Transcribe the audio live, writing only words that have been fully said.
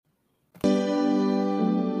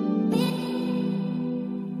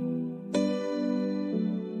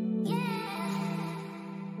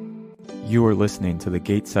You are listening to the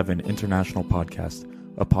Gate 7 International Podcast,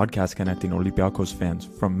 a podcast connecting Olympiacos fans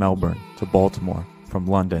from Melbourne to Baltimore, from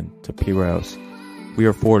London to Piraeus. We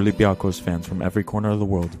are four Olympiacos fans from every corner of the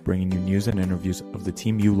world, bringing you news and interviews of the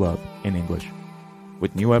team you love in English.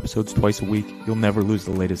 With new episodes twice a week, you'll never lose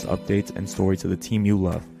the latest updates and stories of the team you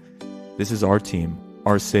love. This is our team,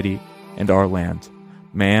 our city, and our land.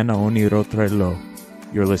 Man Aoniro Trello.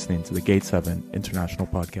 You're listening to the Gate 7 International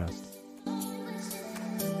Podcast.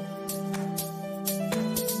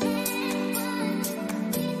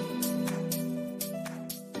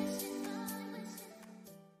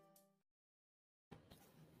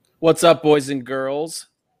 What's up, boys and girls?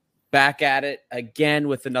 Back at it again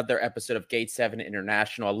with another episode of Gate 7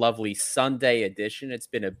 International, a lovely Sunday edition. It's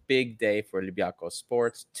been a big day for Olympiacos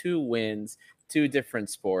sports. 2 wins, 2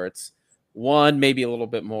 different sports. One maybe a little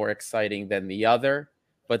bit more exciting than the other,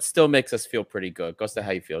 but still makes us feel pretty good. Costa,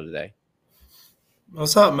 how you feel today?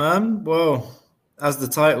 What's up, man? Well, as the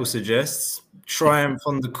title suggests, triumph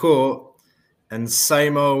on the court and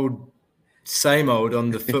same old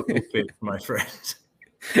on the football pitch, my friend.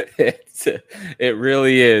 It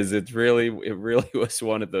really is. It really was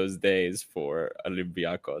one of those days for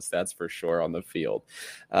Olympiacos. That's for sure on the field.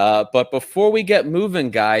 But before we get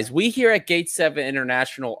moving, guys, we here at Gate 7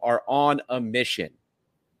 International are on a mission.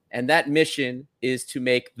 And that mission is to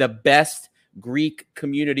make the best Greek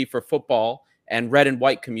community for football and red and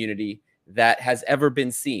white community that has ever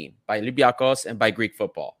been seen by Olympiacos and by Greek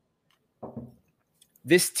football.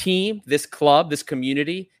 This team, this club, this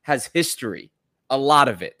community has history. A lot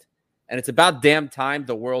of it. And it's about damn time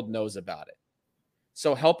the world knows about it.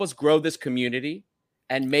 So help us grow this community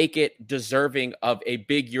and make it deserving of a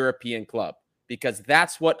big European club, because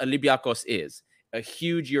that's what Olympiacos is, a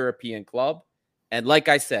huge European club. And like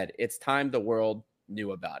I said, it's time the world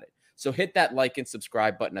knew about it. So hit that like and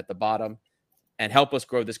subscribe button at the bottom and help us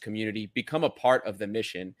grow this community, become a part of the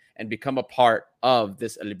mission, and become a part of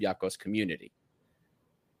this Olympiacos community.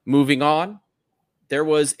 Moving on. There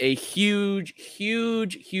was a huge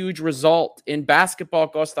result in basketball.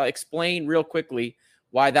 Costa, explain real quickly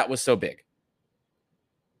why that was so big.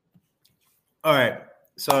 All right.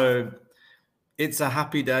 So it's a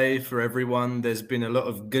happy day for everyone. There's been a lot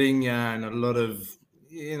of grinya and a lot of,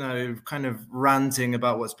 kind of ranting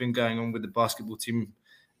about what's been going on with the basketball team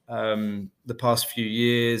the past few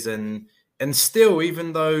years. And still,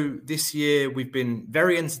 even though this year we've been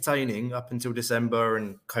very entertaining up until December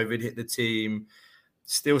and COVID hit the team,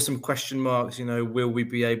 still some question marks, will we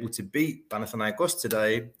be able to beat Panathinaikos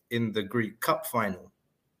today in the Greek Cup final?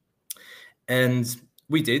 And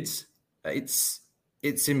we did. It's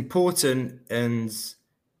important and,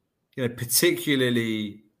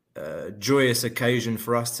 particularly joyous occasion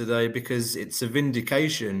for us today, because it's a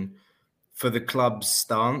vindication for the club's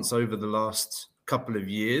stance over the last couple of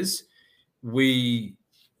years. We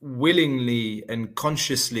willingly and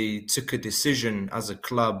consciously took a decision as a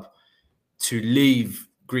club to leave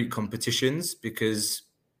Greek competitions because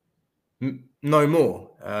no more.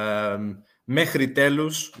 Mechri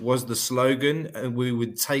telus was the slogan, and we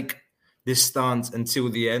would take this stance until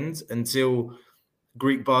the end, until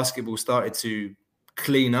Greek basketball started to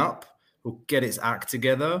clean up or get its act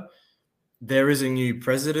together. There is a new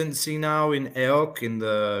presidency now in EOK, in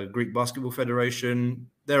the Greek Basketball Federation.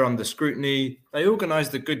 They're under scrutiny. They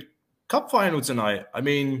organised a good cup final tonight. I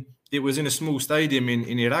mean, it was in a small stadium in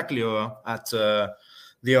Iraklio at the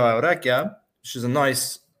Aorakia, which is a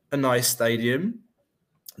nice stadium.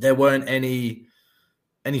 There weren't any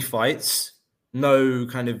fights, no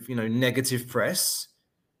kind of negative press.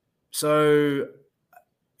 So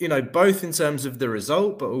both in terms of the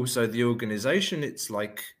result, but also the organisation, it's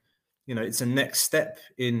like it's a next step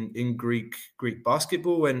in Greek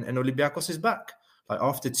basketball, and Olympiacos is back. Like,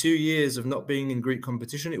 after 2 years of not being in Greek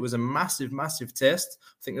competition, it was a massive test.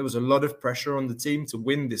 I think there was a lot of pressure on the team to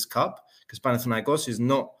win this cup, because Panathinaikos is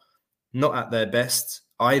not at their best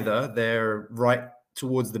either. They're right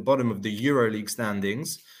towards the bottom of the EuroLeague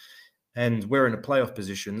standings, and we're in a playoff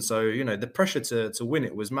position. So, the pressure to win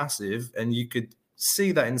it was massive. And you could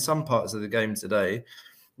see that in some parts of the game today,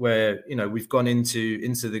 where, we've gone into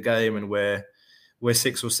the game and we're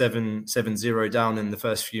 6 or 7-0 down in the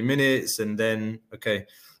first few minutes. And then, at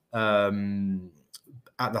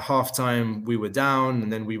the halftime, we were down,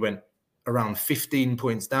 and then we went around 15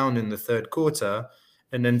 points down in the third quarter,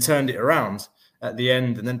 and then turned it around at the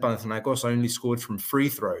end. And then Panathinaikos only scored from free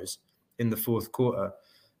throws in the fourth quarter.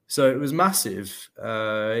 So it was massive.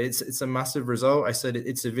 It's a massive result. I said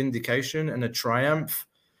it's a vindication and a triumph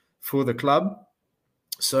for the club.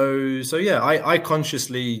 So yeah, I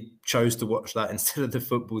consciously chose to watch that instead of the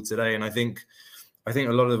football today. And I think a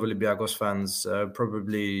lot of Olympiacos fans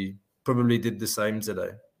probably probably did the same today.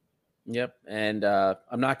 Yep. And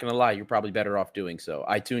I'm not going to lie, you're probably better off doing so.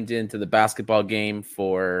 I tuned into the basketball game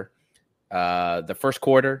for the first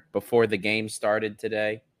quarter before the game started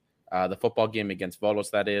today, the football game against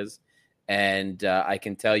Volos, that is. And I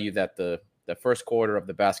can tell you that the first quarter of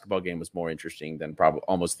the basketball game was more interesting than probably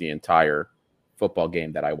almost the entire football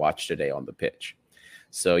game that I watched today on the pitch.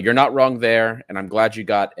 So you're not wrong there. And I'm glad you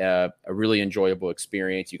got a really enjoyable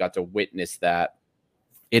experience. You got to witness that.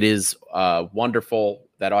 It is wonderful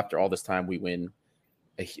that after all this time we win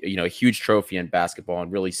a huge trophy in basketball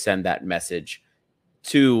and really send that message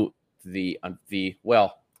to the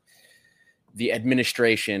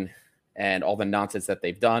administration and all the nonsense that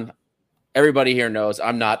they've done. Everybody here knows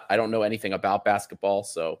I don't know anything about basketball,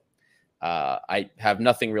 so I have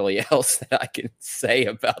nothing really else that I can say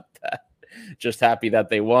about that. Just happy that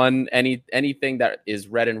they won. Anything that is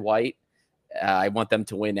red and white, I want them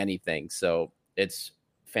to win anything. So it's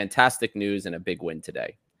fantastic news and a big win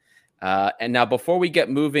today. And now before we get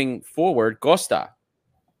moving forward, Costa,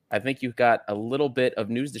 I think you've got a little bit of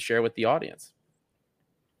news to share with the audience.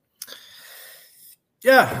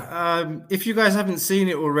 Yeah, if you guys haven't seen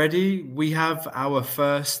it already, we have our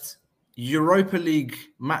first Europa League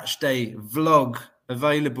match day vlog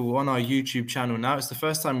available on our YouTube channel now. It's the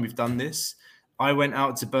first time we've done this. I went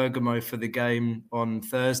out to Bergamo for the game on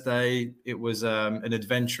Thursday. It was an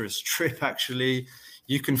adventurous trip, actually.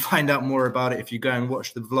 You can find out more about it if you go and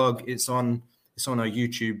watch the vlog. It's on our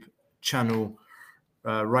YouTube channel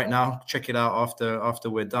right now. Check it out after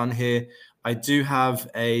we're done here. I do have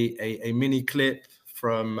a mini clip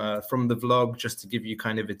from the vlog just to give you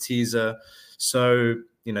kind of a teaser. So,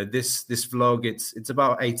 this vlog, it's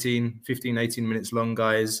about 18 minutes long,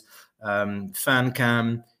 guys. Fan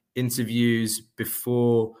cam, interviews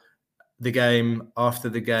before the game, after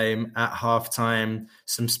the game, at halftime,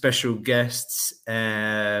 some special guests.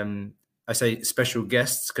 I say special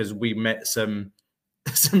guests because we met some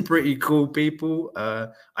pretty cool people.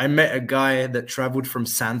 I met a guy that traveled from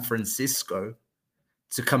San Francisco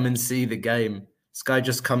to come and see the game. This guy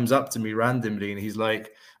just comes up to me randomly and he's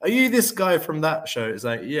like, "Are you this guy from that show?" It's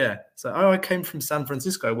like, "Yeah." It's like, "Oh, I came from San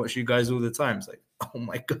Francisco. I watch you guys all the time." It's like, oh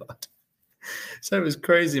my God. So it was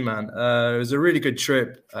crazy, man. It was a really good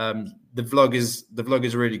trip. The vlog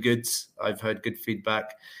is really good. I've heard good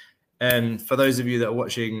feedback. And for those of you that are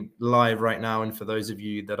watching live right now, and for those of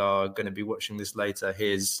you that are going to be watching this later,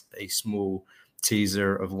 here's a small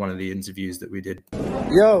teaser of one of the interviews that we did.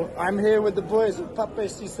 Yo, I'm here with the boys with Pape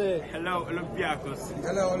Cissé. Hello, Olympiacos.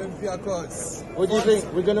 Hello, Olympiacos. What do you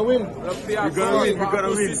think? We're gonna win? We're gonna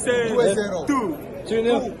win. 2-0.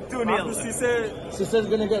 2-0. 2-0. Cissé's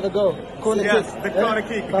gonna get the goal. Corner kick. Yes, the corner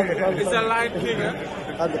kick. It's a line kick.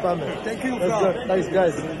 Thank you, Let's go. Thanks,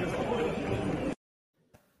 guys.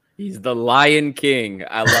 He's the Lion King.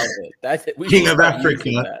 I love it. That's it. King of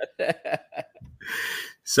Africa.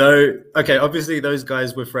 So, okay, obviously those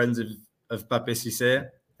guys were friends of Pape Cissé,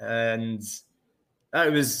 and that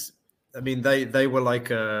was, they were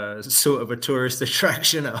like a sort of a tourist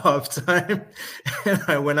attraction at halftime. And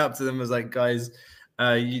I went up to them and was like, "Guys,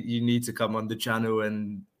 you need to come on the channel."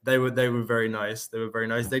 And they were very nice. They were very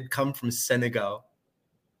nice. They'd come from Senegal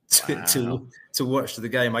to watch the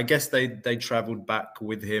game. I guess they traveled back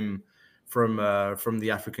with him from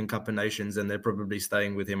the African Cup of Nations, and they're probably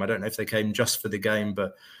staying with him. I don't know if they came just for the game,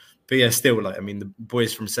 but yeah, still, the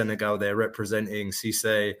boys from Senegal, they're representing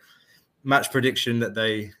Cissé. Match prediction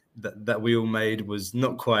that we all made was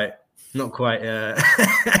not quite didn't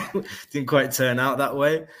quite turn out that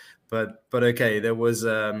way, but okay, there was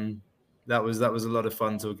that was a lot of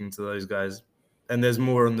fun talking to those guys, and there's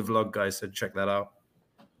more on the vlog, guys, so check that out.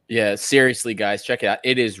 Yeah, seriously, guys, check it out.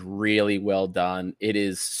 It is really well done. It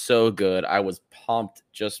is so good. I was pumped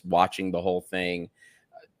just watching the whole thing.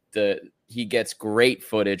 He gets great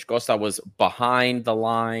footage. Costa was behind the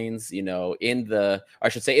lines, in the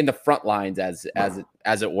front lines as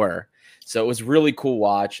it were. So it was really cool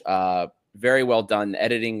watch. Very well done. The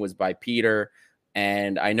editing was by Peter,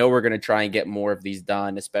 and I know we're going to try and get more of these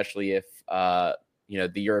done, especially if the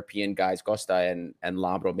European guys, Costa and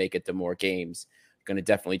Lambro, make it to more games. Going to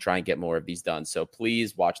definitely try and get more of these done. So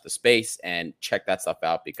please watch the space and check that stuff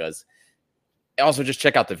out, because also just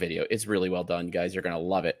check out the video. It's really well done, guys. You're going to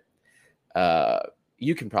love it.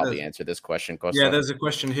 You can probably answer this question, Costa. Yeah, there's a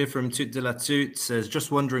question here from Tut de la Tut. Says,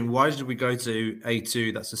 just wondering, why did we go to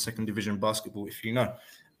A2? That's the second division basketball, if you know.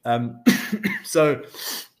 So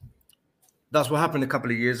that's what happened a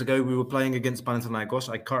couple of years ago. We were playing against Panathinaikos.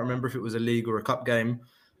 I can't remember if it was a league or a cup game,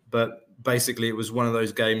 but basically it was one of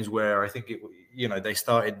those games where I think they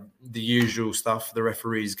started the usual stuff, the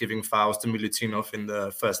referees giving fouls to Milutinov in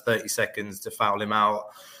the first 30 seconds to foul him out.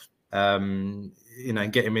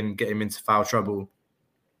 get him into foul trouble.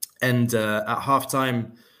 And at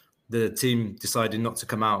halftime, the team decided not to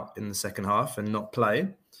come out in the second half and not play.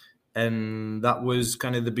 And that was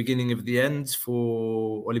kind of the beginning of the end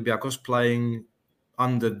for Olympiacos playing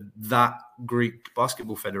under that Greek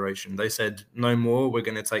Basketball Federation. They said, no more, we're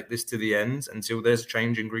going to take this to the end until there's a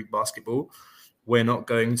change in Greek basketball. We're not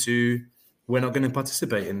going to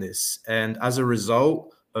participate in this. And as a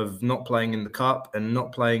result of not playing in the cup and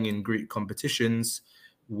not playing in Greek competitions,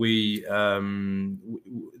 we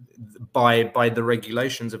by the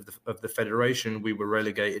regulations of the federation, we were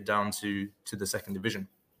relegated down to the second division.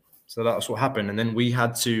 So that's what happened. And then we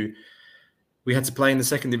had to play in the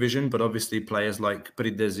second division, but obviously players like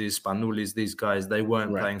Pridezis, Spanoulis, these guys, they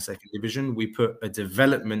weren't playing second division. We put a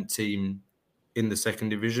development team in the second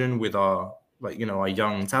division with our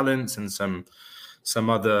young talents and some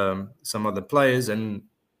other players. And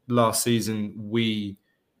last season we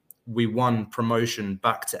won promotion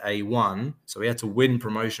back to A1. So we had to win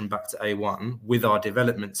promotion back to A1 with our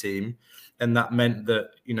development team. And that meant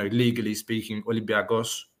that, legally speaking,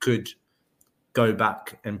 Olympiacos could go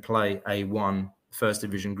back and play A1 first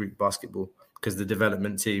division Greek basketball because the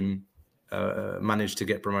development team managed to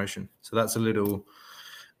get promotion. So that's a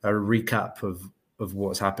recap of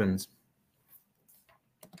what's happened.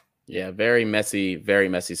 Yeah, very messy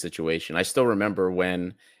situation. I still remember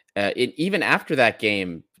when, even after that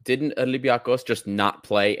game, didn't Olympiacos just not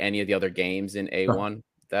play any of the other games in A1?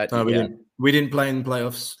 We didn't play in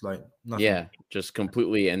playoffs, like nothing. Yeah, just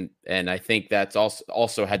completely. And I think that's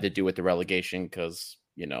also had to do with the relegation because,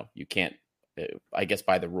 you can't, I guess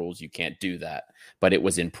by the rules, you can't do that. But it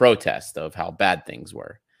was in protest of how bad things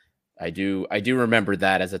were. I do remember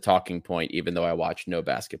that as a talking point, even though I watched no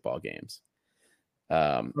basketball games.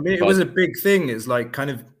 It was a big thing. It's like kind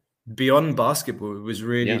of beyond basketball. It was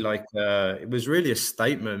really it was really a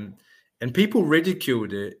statement, and people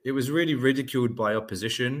ridiculed it. It was really ridiculed by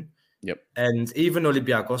opposition. Yep. And even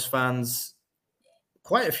Olympiacos fans,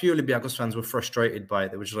 quite a few Olympiacos fans were frustrated by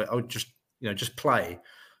it. They were just like, oh, just play.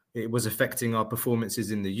 It was affecting our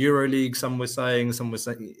performances in the EuroLeague. Some were saying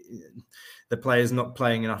the players not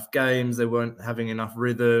playing enough games. They weren't having enough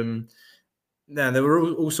rhythm. No, there were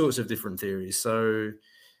all sorts of different theories. So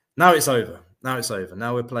now it's over.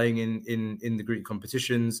 Now we're playing in the Greek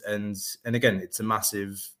competitions, and again, it's a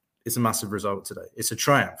massive result today. It's a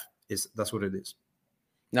triumph. That's what it is.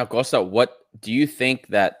 Now, Costa, what do you think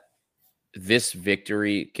that this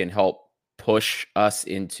victory can help push us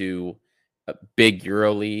into a big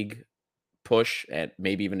EuroLeague push and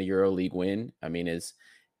maybe even a EuroLeague win? I mean,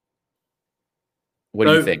 what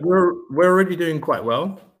do you think? We're already doing quite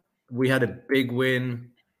well. We had a big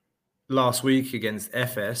win last week against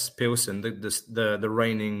FS Pilsen, the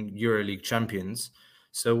reigning EuroLeague champions.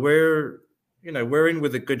 So we're in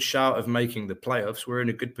with a good shout of making the playoffs. We're in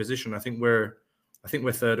a good position. I think we're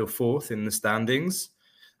third or fourth in the standings.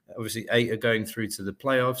 Obviously, 8 are going through to the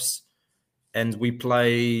playoffs, and we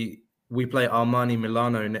play Armani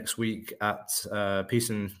Milano next week at Peace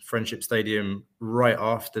and Friendship Stadium right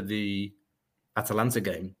after the Atalanta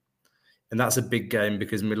game. And that's a big game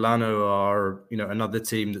because Milano are, another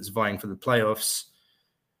team that's vying for the playoffs.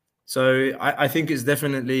 So I think it's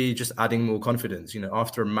definitely just adding more confidence.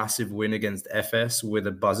 After a massive win against FS with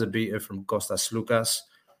a buzzer beater from Kostas Lukas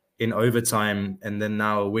in overtime, and then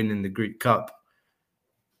now a win in the Greek Cup,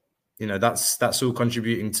 that's all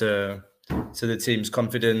contributing to the team's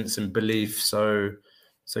confidence and belief. So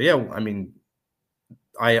yeah, I mean,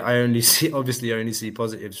 I only see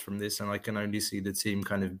positives from this, and I can only see the team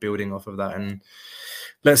kind of building off of that. And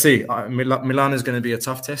let's see, Milan is going to be a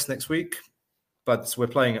tough test next week, but we're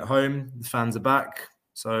playing at home. The fans are back,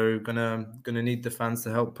 so gonna need the fans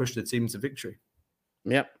to help push the team to victory.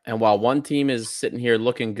 Yep. And while one team is sitting here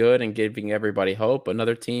looking good and giving everybody hope,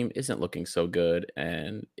 another team isn't looking so good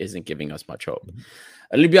and isn't giving us much hope.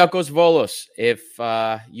 Olympiacos Volos, if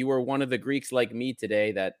you were one of the Greeks like me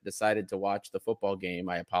today that decided to watch the football game,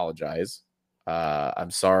 I apologize. I'm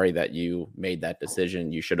sorry that you made that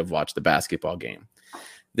decision. You should have watched the basketball game.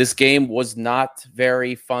 This game was not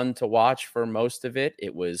very fun to watch for most of it.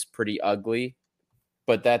 It was pretty ugly,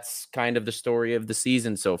 but that's kind of the story of the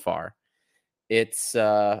season so far. It's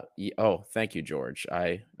thank you, George.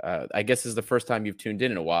 I guess this is the first time you've tuned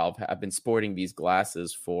in a while. I've been sporting these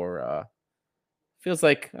glasses for feels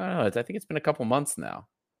like I don't know. I think it's been a couple months now.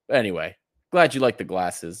 But anyway, glad you like the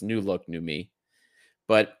glasses. New look, new me.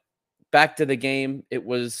 But back to the game, it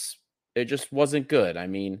just wasn't good. I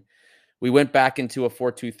mean, we went back into a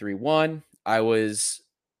 4-2-3-1. I was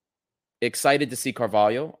excited to see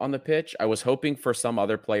Carvalho on the pitch. I was hoping for some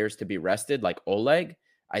other players to be rested, like Oleg.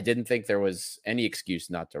 I didn't think there was any excuse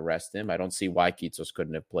not to rest him. I don't see why Kitsos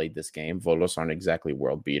couldn't have played this game. Volos aren't exactly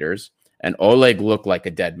world beaters. And Oleg looked like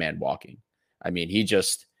a dead man walking. I mean, he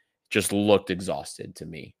just looked exhausted to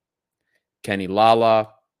me. Kenny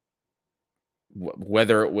Lala,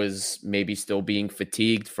 whether it was maybe still being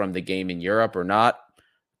fatigued from the game in Europe or not,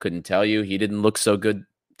 couldn't tell you. He didn't look so good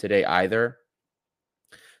today either.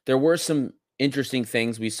 There were some interesting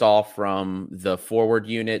things we saw from the forward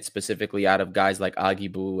unit, specifically out of guys like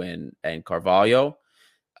Aguibou and Carvalho.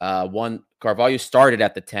 Carvalho started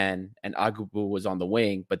at the 10 and Aguibou was on the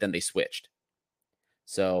wing, but then they switched.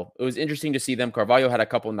 So it was interesting to see them. Carvalho had a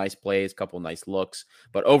couple nice plays, couple nice looks,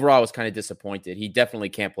 but overall I was kind of disappointed. He definitely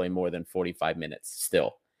can't play more than 45 minutes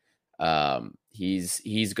still.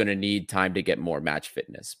 He's going to need time to get more match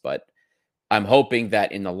fitness, but I'm hoping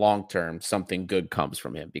that in the long term, something good comes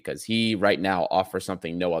from him, because he right now offers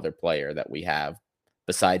something no other player that we have,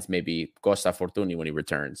 besides maybe Costa Fortuni when he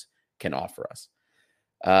returns, can offer us.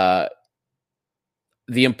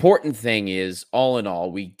 The important thing is, all in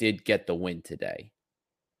all, we did get the win today.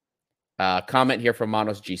 Comment here from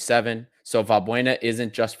Manos G7. So Valbuena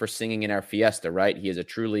isn't just for singing in our fiesta, right? He is a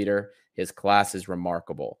true leader. His class is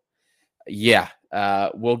remarkable. Yeah,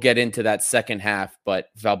 we'll get into that second half, but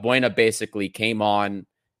Valbuena basically came on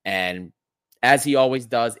and, as he always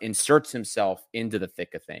does, inserts himself into the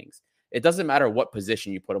thick of things. It doesn't matter what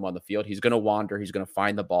position you put him on the field. He's going to wander, he's going to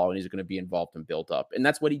find the ball, and he's going to be involved and build up. And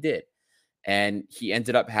that's what he did. And he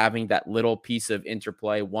ended up having that little piece of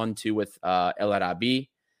interplay 1-2 with El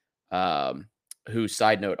Arabi, who,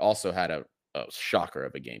 side note, also had a shocker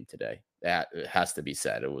of a game today. That has to be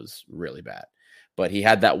said. It was really bad. But he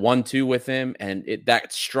had that 1-2 with him, and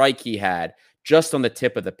that strike he had just on the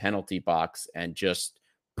tip of the penalty box and just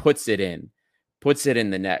puts it in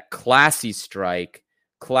the net. Classy strike,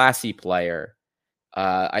 classy player.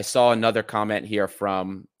 I saw another comment here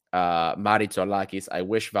from Mari Tsolakis. I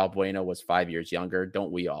wish Valbuena was 5 years younger.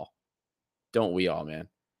 Don't we all? Don't we all, man?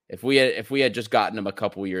 If we had just gotten him a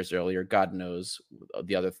couple years earlier, God knows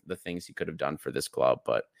the things he could have done for this club.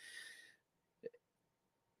 But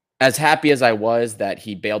as happy as I was that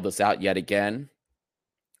he bailed us out yet again,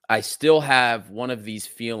 I still have one of these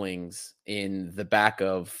feelings in the back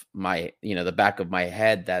of my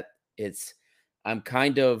head that I'm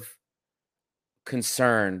kind of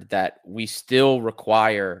concerned that we still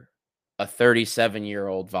require a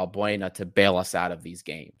 37-year-old Valbuena to bail us out of these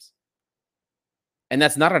games. And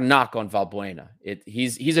that's not a knock on Valbuena.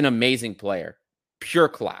 He's an amazing player, pure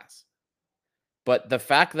class. But the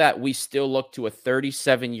fact that we still look to a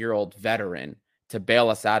 37-year-old veteran to bail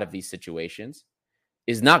us out of these situations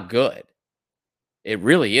is not good. It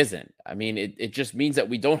really isn't. I mean, it just means that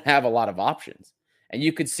we don't have a lot of options. And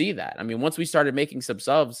you could see that. I mean, once we started making some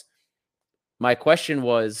subs, my question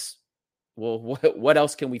was, well, what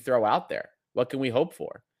else can we throw out there? What can we hope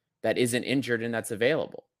for that isn't injured and that's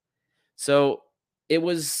available? So it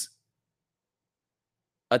was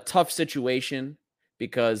a tough situation,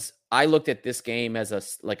 because I looked at this game as a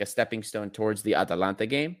stepping stone towards the Atalanta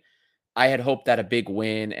game. I had hoped that a big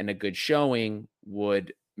win and a good showing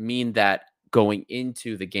would mean that going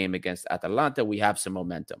into the game against Atalanta, we have some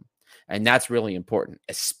momentum. And that's really important,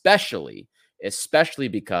 especially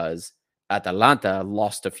because Atalanta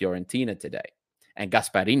lost to Fiorentina today and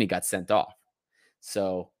Gasparini got sent off.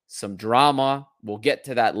 So some drama. We'll get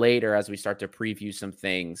to that later as we start to preview some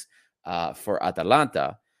things for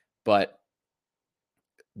Atalanta. But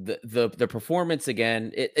the performance,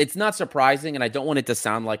 again, it's not surprising, and I don't want it to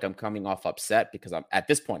sound like I'm coming off upset, because at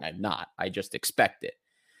this point I'm not. I just expect it.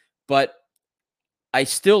 But I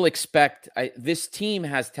still expect this team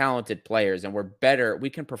has talented players, and we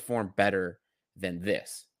can perform better than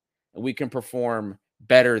this. We can perform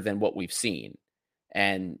better than what we've seen.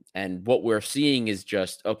 And what we're seeing is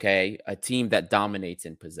just, okay, a team that dominates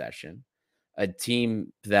in possession, a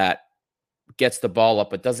team that gets the ball up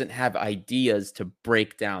but doesn't have ideas to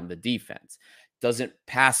break down the defense, doesn't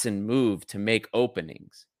pass and move to make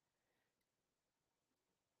openings.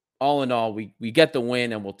 All in all, we get the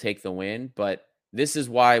win and we'll take the win, but this is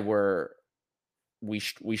why we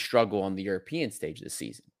struggle on the European stage this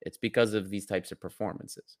season. It's because of these types of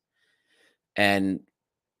performances. And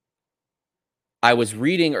I was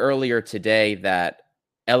reading earlier today that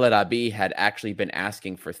El Arabi had actually been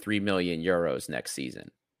asking for 3 million euros next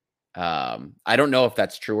season. I don't know if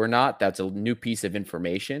that's true or not. That's a new piece of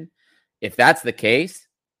information. If that's the case,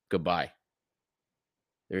 goodbye.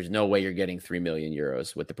 There's no way you're getting 3 million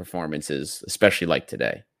euros with the performances, especially like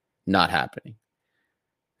today. Not happening.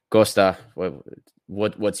 Costa,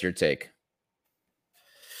 what's your take?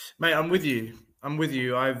 Mate, I'm with you.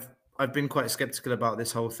 I've been quite skeptical about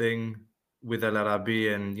this whole thing El Arabi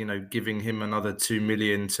and giving him another 2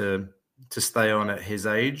 million to stay on at his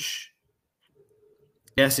age.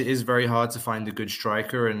 Yes, it is very hard to find a good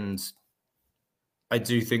striker, and I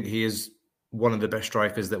do think he is one of the best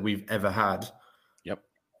strikers that we've ever had. Yep.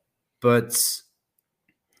 But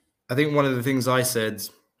I think one of the things I said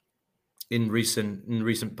in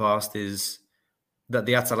recent past is that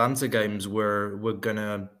the Atalanta games were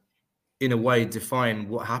gonna, in a way, define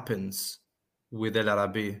what happens with El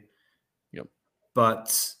Arabi. Yep.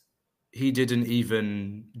 But he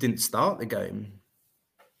didn't start the game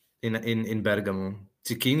in Bergamo.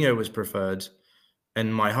 Tiquinho was preferred,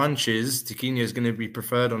 and my hunch is Tiquinho is going to be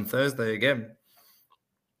preferred on Thursday again.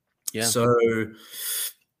 Yeah. So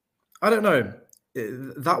I don't know.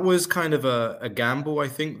 That was kind of a gamble, I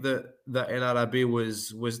think, that El Arabi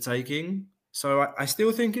was taking. So I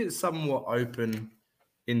still think it's somewhat open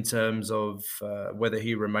in terms of whether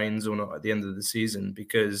he remains or not at the end of the season.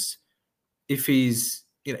 Because if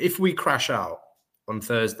we crash out on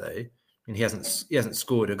Thursday and he hasn't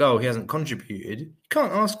scored a goal, he hasn't contributed, you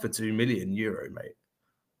can't ask for €2 million, mate.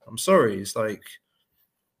 I'm sorry. It's like,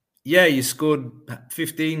 yeah, you scored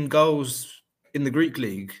 15 goals in the Greek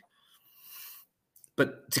league,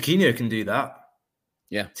 but Tiquinho can do that.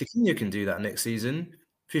 Yeah. Tiquinho can do that next season,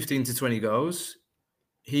 15 to 20 goals.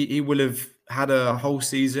 He will have had a whole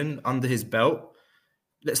season under his belt.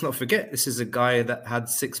 Let's not forget, this is a guy that had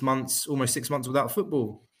almost 6 months without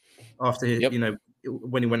football after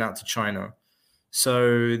when he went out to China.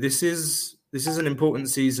 So this is an important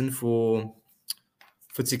season for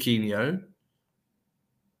Tiquinho.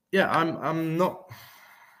 Yeah, I'm not.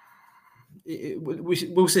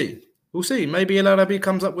 We'll see. We'll see. Maybe El Arabi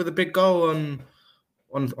comes up with a big goal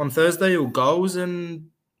on Thursday, or goals,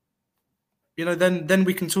 and then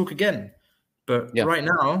we can talk again. But right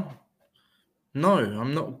now, no,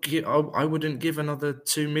 I'm not. I wouldn't give another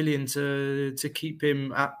 2 million to keep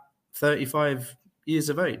him at 35 years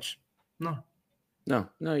of age. No,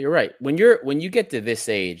 you're right. When you get to this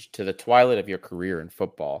age, to the twilight of your career in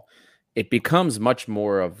football, it becomes much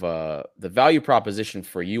more of the value proposition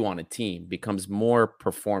for you on a team becomes more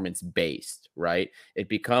performance based, right? It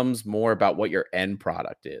becomes more about what your end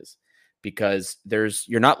product is, because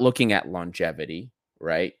you're not looking at longevity,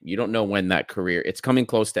 right? You don't know when that career, it's coming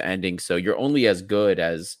close to ending. So you're only as good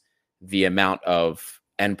as the amount of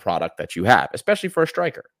end product that you have, especially for a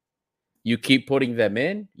striker. You keep putting them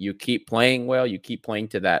in, you keep playing well, you keep playing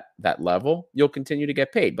to that level, you'll continue to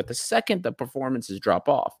get paid. But the second the performances drop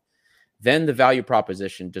off, then the value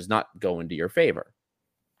proposition does not go into your favor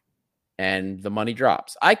and the money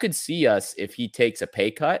drops. I could see us, if he takes a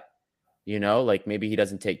pay cut, like maybe he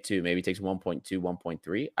doesn't take 2, maybe he takes 1.2,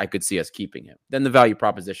 1.3. I could see us keeping him. Then the value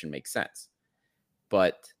proposition makes sense.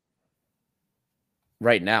 But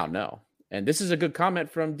right now, no. And this is a good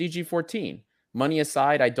comment from DG14. Money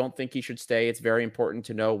aside, I don't think he should stay. It's very important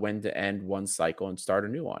to know when to end one cycle and start a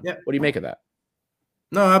new one. Yeah. What do you make of that?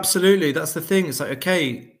 No, absolutely. That's the thing. It's like,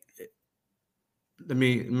 okay, let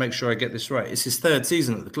me make sure I get this right. It's his third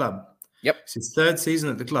season at the club. Yep. It's his third season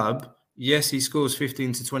at the club. Yes, he scores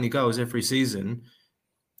 15 to 20 goals every season.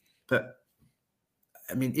 But,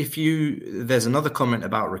 I mean, there's another comment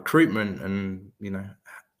about recruitment and,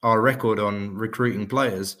 our record on recruiting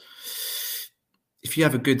players. If you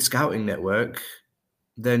have a good scouting network,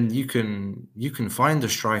 then you can find a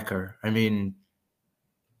striker. I mean,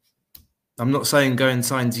 I'm not saying go and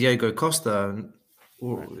sign Diego Costa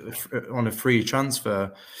or on a free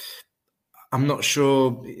transfer. I'm not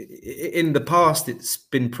sure. In the past, it's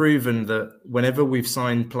been proven that whenever we've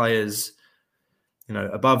signed players,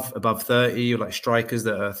 above 30, or like strikers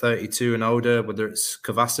that are 32 and older, whether it's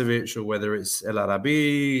Kovacevic or whether it's El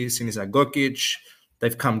Arabi, Sinisa Gokic,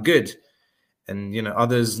 they've come good. And,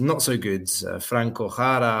 others not so good, Franco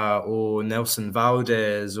Jara or Nelson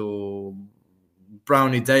Valdez or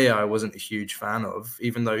Brownie Day, I wasn't a huge fan of,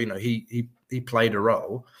 even though, he played a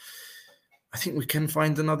role. I think we can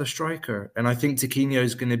find another striker. And I think Tiquinho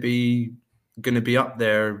is going to be up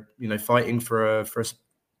there, fighting for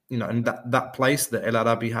and that place that El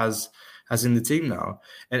Arabi has in the team now.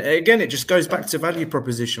 And again, it just goes back to value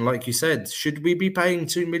proposition. Like you said, should we be paying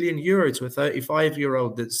 €2 million to a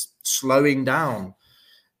 35-year-old that's slowing down?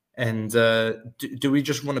 And do we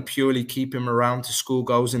just want to purely keep him around to score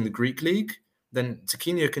goals in the Greek league? Then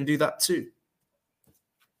Tiquinho can do that too.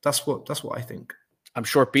 That's what I think. I'm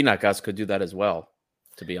sure Pinakas could do that as well,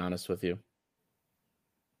 to be honest with you.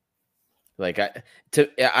 Like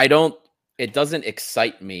it doesn't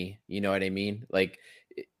excite me, you know what I mean? Like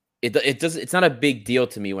it's not a big deal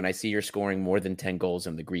to me when I see you're scoring more than 10 goals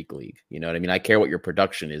in the Greek league. You know what I mean? I care what your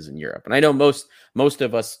production is in Europe. And I know most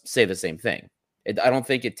of us say the same thing. I don't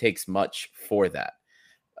think it takes much for that.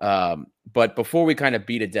 But before we kind of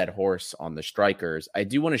beat a dead horse on the strikers, I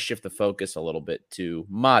do want to shift the focus a little bit to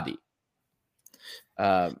Mady.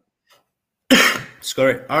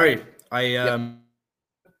 Sorry, Ari. Yep.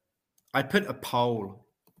 I put a poll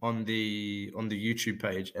on the YouTube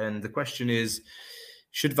page, and the question is: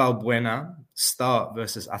 should Valbuena start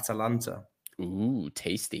versus Atalanta? Ooh,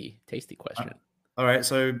 tasty question. All right,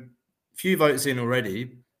 so few votes in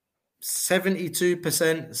already.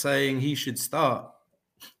 72% saying he should start.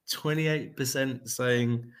 28%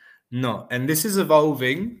 saying not. And this is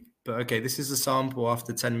evolving, but okay, this is a sample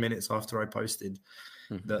after 10 minutes after I posted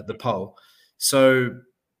the poll. So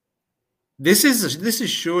this is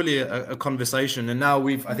surely a conversation, and now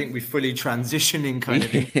I think we're fully transitioning kind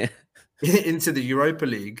of into the Europa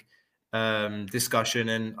League discussion.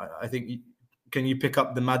 And I think can you pick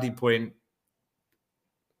up the Mady point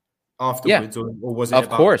afterwards, or was it? Of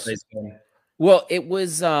about course. today's game? Well, it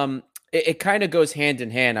was. It kind of goes hand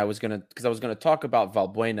in hand. I was gonna talk about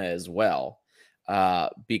Valbuena as well,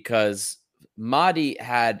 because Mady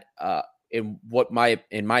had, in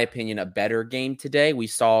my opinion, a better game today. We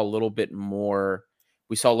saw a little bit more.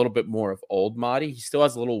 We saw a little bit more of old Mady. He still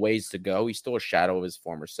has a little ways to go. He's still a shadow of his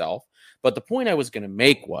former self. But the point I was going to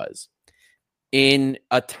make was, in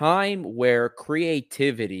a time where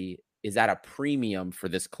creativity is at a premium for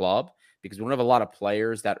this club, because we don't have a lot of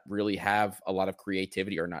players that really have a lot of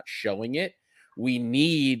creativity or not showing it. We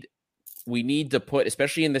need to put,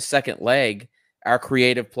 especially in the second leg, our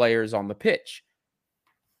creative players on the pitch,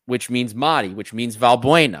 which means Mady, which means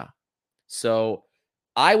Valbuena. So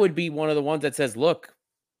I would be one of the ones that says, look,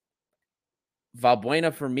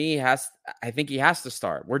 Valbuena for me I think he has to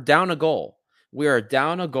start. We're down a goal. We are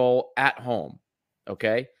down a goal at home.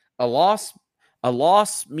 Okay. A loss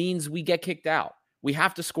means we get kicked out. We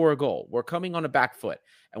have to score a goal. We're coming on a back foot.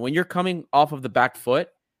 And when you're coming off of the back foot,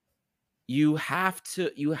 you have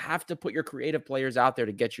to put your creative players out there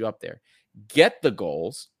to get you up there. Get the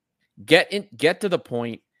goals, get to the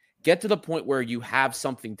point where you have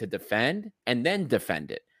something to defend, and then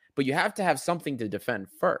defend it. But you have to have something to defend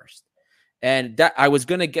first. And that I was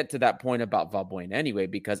going to get to that point about Valbuena anyway,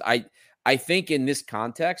 because I think in this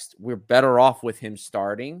context, we're better off with him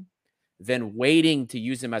starting than waiting to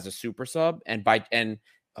use him as a super sub. And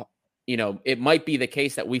it might be the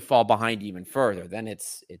case that we fall behind even further. Then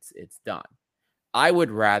it's done. I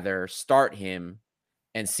would rather start him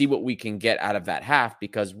and see what we can get out of that half,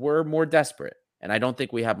 because we're more desperate. And I don't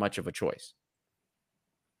think we have much of a choice.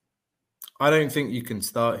 I don't think you can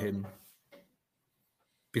start him,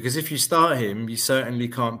 because if you start him, you certainly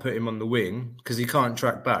can't put him on the wing, because he can't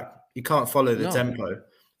track back. He can't follow the tempo.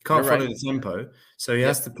 He can't follow the tempo. So he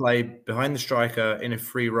has to play behind the striker in a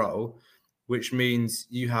free role, which means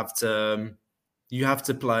you have to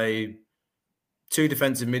play two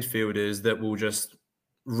defensive midfielders that will just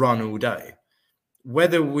run all day.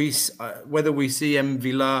 Whether we see M.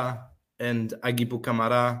 Villar and Aguipo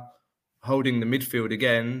Camara holding the midfield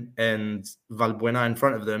again and Valbuena in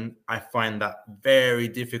front of them, I find that very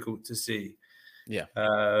difficult to see. Yeah.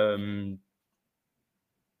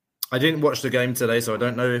 I didn't watch the game today, so I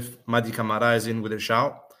don't know if Mady Camara is in with a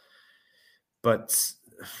shout. But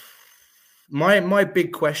my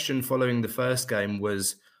big question following the first game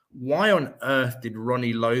was, why on earth did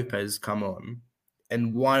Ronnie Lopez come on,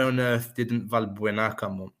 and why on earth didn't Valbuena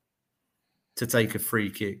come on to take a free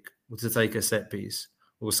kick or to take a set piece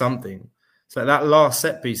or something? So that last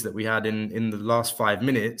set piece that we had in the last 5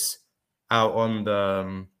 minutes out on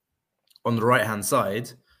the right hand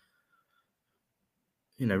side,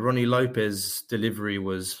 Ronnie Lopez's delivery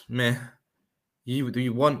was meh.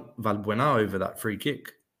 You want Valbuena over that free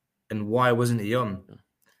kick, and why wasn't he on?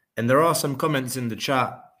 And there are some comments in the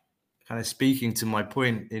chat kind of speaking to my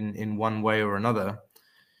point in one way or another.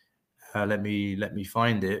 Let me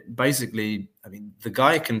find it. Basically, I mean, the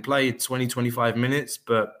guy can play 20, 25 minutes,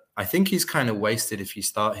 but I think he's kind of wasted if you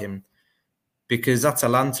start him, because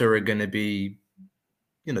Atalanta are going to be,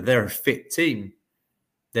 they're a fit team.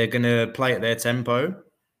 They're going to play at their tempo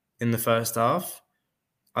in the first half.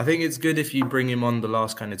 I think it's good if you bring him on the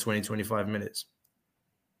last kind of 20, 25 minutes.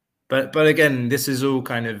 But again, this is all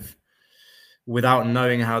kind of without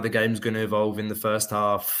knowing how the game's going to evolve in the first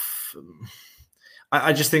half.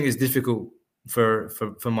 I just think it's difficult for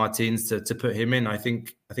Martins to put him in. I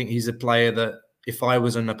think he's a player that if I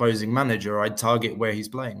was an opposing manager, I'd target where he's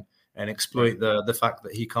playing and exploit the fact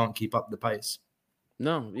that he can't keep up the pace.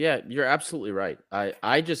 No, yeah, you're absolutely right.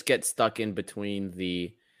 I just get stuck in between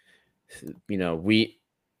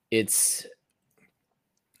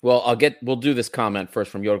Well, we'll do this comment first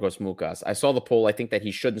from Yorgos Mukas. I saw the poll. I think that he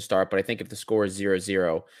shouldn't start, but I think if the score is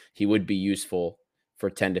 0-0, he would be useful for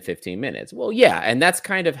 10 to 15 minutes. Well, yeah, and that's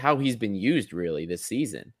kind of how he's been used really this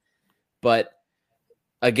season. But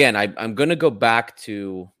again, I'm going to go back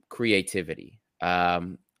to creativity.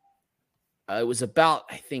 It was about,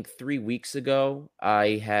 I think, 3 weeks ago,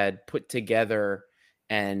 I had put together,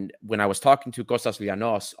 and when I was talking to Kostas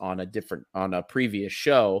Lianos on a previous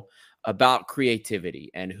show about creativity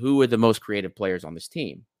and who are the most creative players on this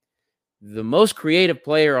team. The most creative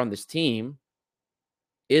player on this team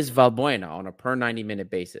is Valbuena on a per 90-minute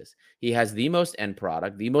basis. He has the most end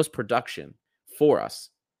product, the most production for us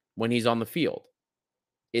when he's on the field.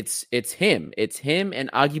 It's him. It's him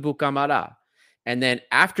and Agibu Kamara. And then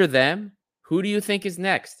after them, who do you think is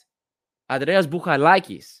next? Andreas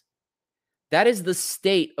Bouchalakis. That is the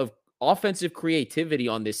state of offensive creativity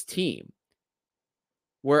on this team,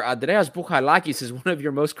 where Andreas Bouchalakis is one of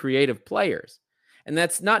your most creative players. And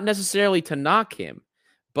that's not necessarily to knock him,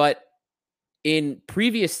 but in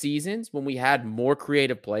previous seasons, when we had more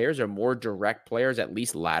creative players or more direct players, at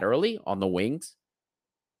least laterally on the wings,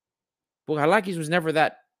 Bouchalakis was never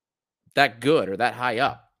that good or that high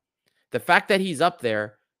up. The fact that he's up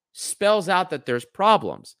there spells out that there's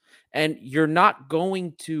problems. And you're not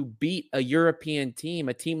going to beat a European team,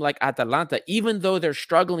 a team like Atalanta, even though they're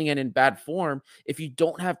struggling and in bad form, if you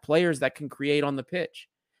don't have players that can create on the pitch.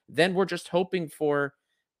 Then we're just hoping for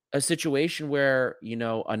a situation where,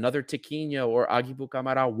 another Tiquinho or Agibu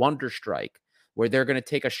Kamara wonder strike, where they're going to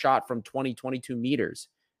take a shot from 20, 22 meters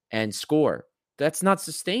and score. That's not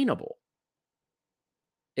sustainable.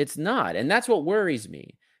 It's not. And that's what worries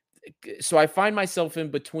me. So I find myself in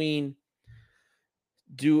between.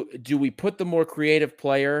 Do we put the more creative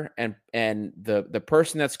player and the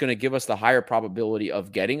person that's going to give us the higher probability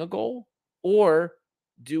of getting a goal, or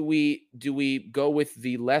do we go with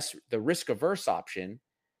the risk averse option,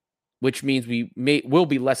 which means we'll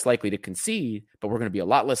be less likely to concede, but we're going to be a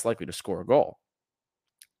lot less likely to score a goal?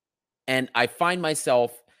 And I find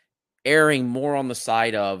myself erring more on the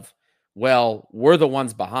side of, well, we're the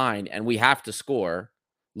ones behind and we have to score.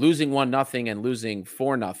 Losing 1-0 and losing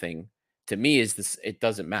 4-0. To me, it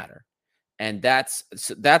doesn't matter. And that's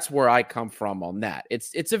where I come from on that.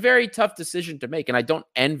 It's a very tough decision to make, and I don't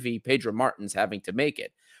envy Pedro Martins having to make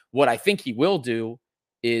it. What I think he will do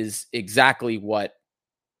is exactly what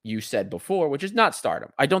you said before, which is not start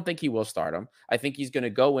him. I don't think he will start him. I think he's going to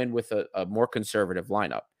go in with a more conservative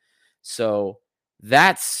lineup. So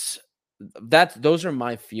those are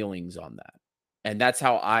my feelings on that. And that's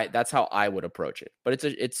how I would approach it. But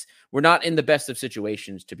we're not in the best of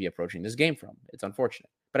situations to be approaching this game from. It's unfortunate,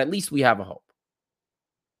 but at least we have a hope.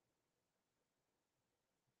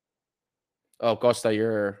 Oh, Costa,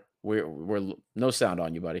 we're no sound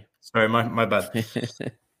on you, buddy. Sorry, my bad.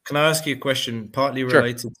 Can I ask you a question, partly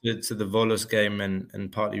related to the Volos game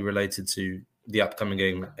and partly related to the upcoming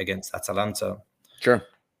game against Atalanta? Sure.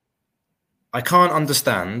 I can't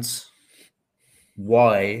understand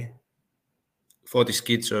why Fotis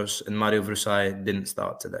Kitsos and Mario Vrusai didn't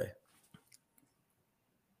start today.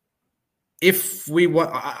 If we want,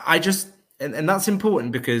 I just, and that's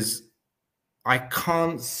important because I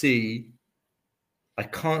can't see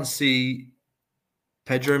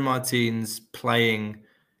Pedro Martins playing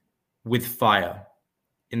with fire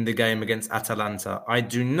in the game against Atalanta. I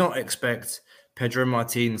do not expect Pedro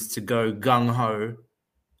Martins to go gung-ho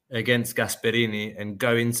against Gasperini and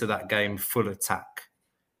go into that game full attack.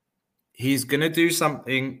 He's going to do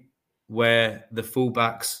something where the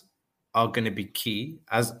fullbacks are going to be key,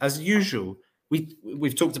 as usual.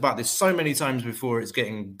 We've talked about this so many times before. It's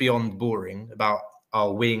getting beyond boring about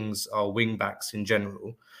our wings, our wing backs in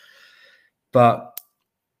general. But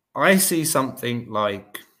I see something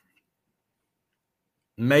like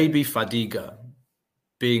maybe Fadiga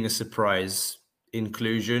being a surprise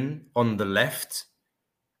inclusion on the left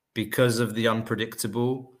because of the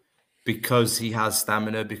unpredictable, because he has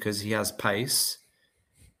stamina, because he has pace.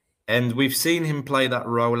 And we've seen him play that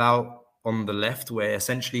rollout on the left where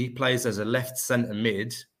essentially he plays as a left centre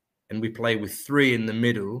mid and we play with 3 in the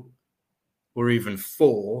middle or even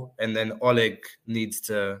 4. And then Oleg needs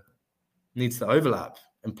to overlap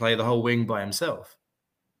and play the whole wing by himself.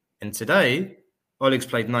 And today, Oleg's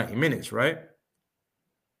played 90 minutes, right?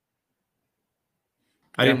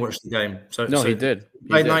 I didn't watch the game. He did. He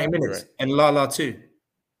played 90 minutes. Right. And Lala too.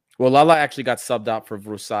 Well, Lala actually got subbed out for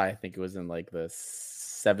Vrusai. I think it was in like the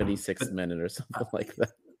 76th minute or something like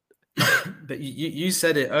that. But you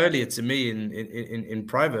said it earlier to me in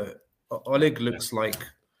private. Oleg looks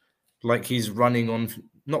like he's running on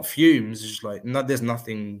not fumes. Just like there's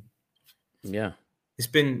nothing. Yeah, it's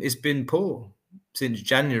been poor. since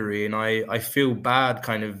January, and I feel bad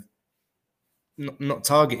kind of not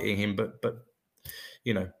targeting him, but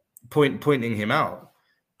you know, pointing him out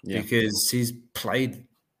because he's played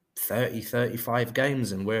 35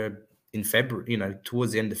 games and we're in February, you know,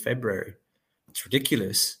 towards the end of February. It's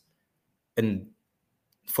ridiculous. And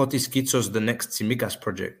Fotis Kitsos, the next Tsimikas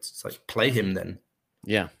project. It's like, play him then.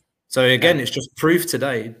 Yeah. So again, it's just proof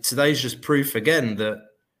today. Today's just proof again that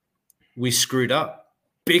we screwed up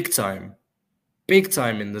big time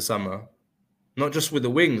in the summer. Not just with the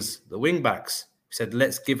wings, the wing backs. We said,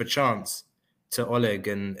 let's give a chance to Oleg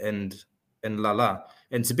and Lala.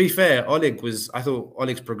 And to be fair, I thought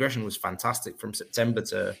Oleg's progression was fantastic from September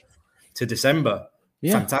to December.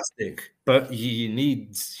 Yeah. Fantastic. But you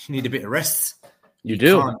need a bit of rest. You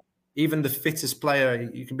do. Even the fittest player,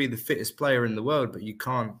 you can be the fittest player in the world, but you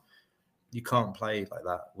can't play like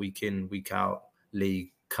that week in, week out,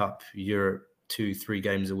 league, cup, Europe, 2-3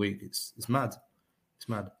 games a week. It's mad. It's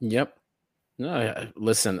mad. Yep. No,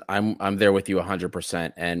 listen, I'm there with you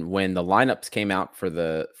 100%. And when the lineups came out for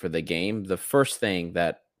the game, the first thing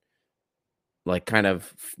that like kind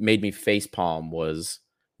of made me facepalm was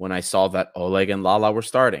when I saw that Oleg and Lala were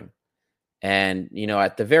starting. And, you know,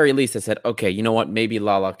 at the very least, I said, okay, you know what? Maybe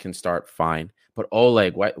Lala can start fine. But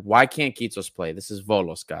Oleg, why can't Kitsos play? This is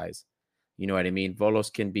Volos, guys. You know what I mean?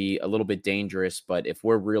 Volos can be a little bit dangerous, but if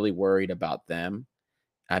we're really worried about them,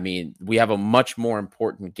 I mean, we have a much more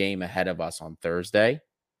important game ahead of us on Thursday.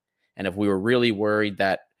 And if we were really worried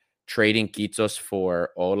that trading Kitsos for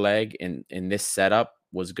Oleg in this setup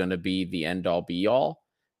was going to be the end-all, be-all,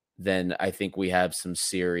 then I think we have some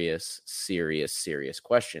serious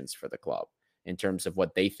questions for the club in terms of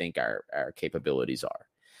what they think our capabilities are.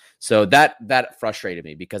 So that frustrated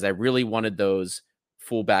me because I really wanted those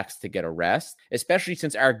fullbacks to get a rest, especially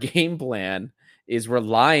since our game plan is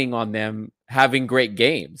relying on them having great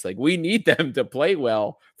games. Like, we need them to play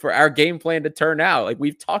well for our game plan to turn out. Like,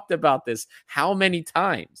 we've talked about this how many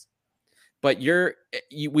times, but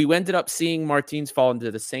we ended up seeing Martins fall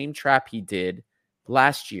into the same trap he did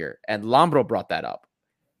last year. And Lambro brought that up,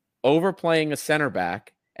 overplaying a center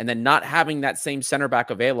back and then not having that same center back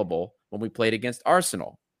available when we played against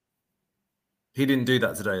Arsenal. He didn't do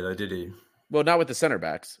that today though, did he? Well, not with the center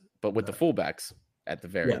backs, but with the fullbacks at the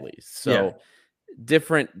very least. So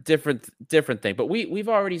different thing. But we've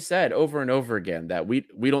already said over and over again that we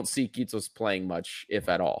don't see Kitsos playing much, if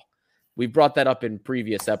at all. We've brought that up in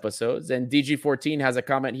previous episodes, and DG14 has a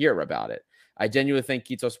comment here about it. I genuinely think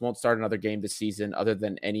Kitsos won't start another game this season other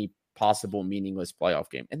than any possible meaningless playoff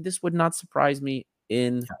game. And this would not surprise me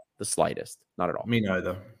in the slightest. Not at all. Me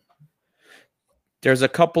neither. There's a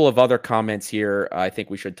couple of other comments here I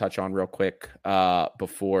think we should touch on real quick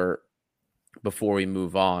before we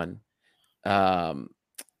move on. Let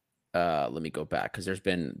me go back because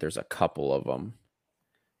there's a couple of them.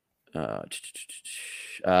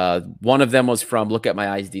 One of them was from Look at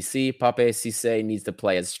My Eyes DC. Pape Cisse needs to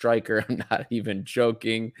play as striker. I'm not even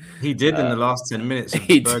joking. He did in the last 10 minutes of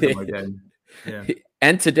the Bergamo game. Yeah.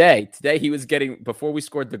 And today he was getting, before we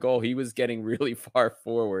scored the goal, he was getting really far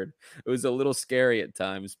forward. It was a little scary at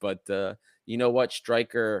times, but you know what?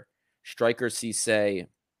 Striker Cisse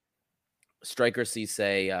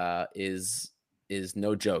is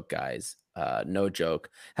no joke, guys. No joke.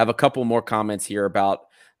 Have a couple more comments here about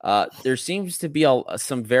there seems to be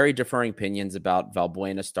some very differing opinions about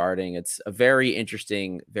Valbuena starting. It's a very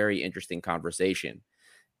interesting conversation.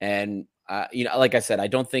 And you know, like I said, I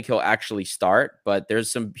don't think he'll actually start, but there's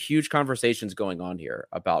some huge conversations going on here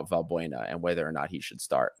about Valbuena and whether or not he should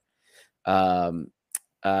start.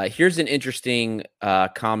 Here's an interesting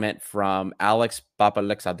comment from Alex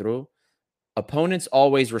Papalexadru. Opponents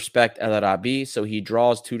always respect El Arabi, so he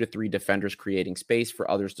draws 2 to 3 defenders creating space for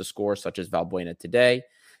others to score, such as Valbuena today.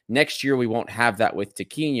 Next year, we won't have that with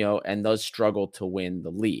Tiquinho and thus struggle to win the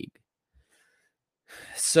league.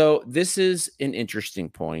 So this is an interesting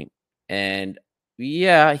point. And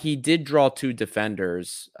yeah, he did draw 2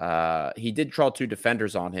 defenders. He did draw 2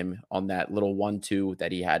 defenders on him on that little 1-2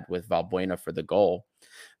 that he had with Valbuena for the goal.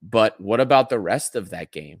 But what about the rest of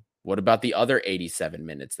that game? What about the other 87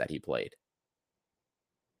 minutes that he played?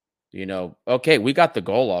 You know, okay, we got the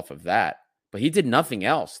goal off of that, but he did nothing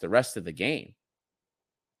else the rest of the game.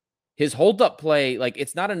 His hold-up play, like,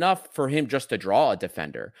 it's not enough for him just to draw a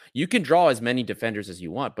defender. You can draw as many defenders as you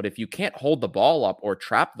want, but if you can't hold the ball up or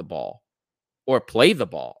trap the ball or play the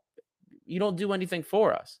ball, you don't do anything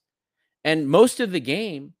for us. And most of the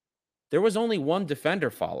game, there was only one defender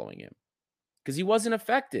following him because he wasn't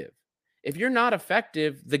effective. If you're not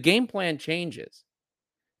effective, the game plan changes.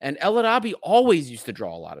 And El Arabi always used to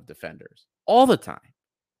draw a lot of defenders all the time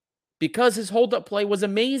because his hold-up play was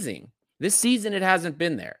amazing. This season, it hasn't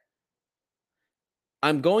been there.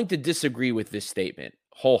 I'm going to disagree with this statement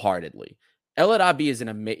wholeheartedly. El Arabi is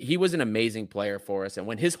he was an amazing player for us, and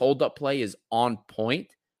when his hold-up play is on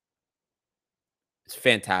point, it's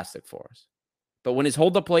fantastic for us. But when his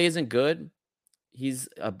hold-up play isn't good, he's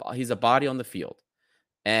a body on the field.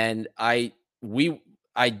 And I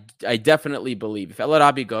definitely believe if El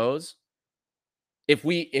Arabi goes,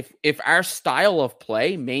 if our style of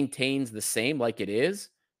play maintains the same like it is,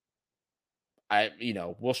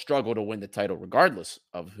 we'll struggle to win the title regardless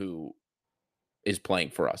of who is playing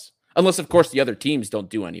for us. Unless, of course, the other teams don't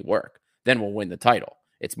do any work. Then we'll win the title.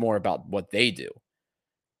 It's more about what they do.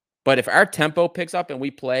 But if our tempo picks up and we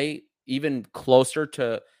play even closer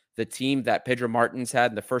to the team that Pedro Martins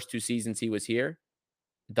had in the first 2 seasons he was here,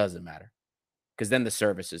 it doesn't matter. Because then the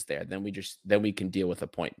service is there. Then we can deal with a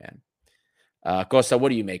point man. Costa, what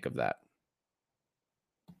do you make of that?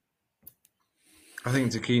 I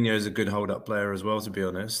think Tiquinho is a good hold-up player as well, to be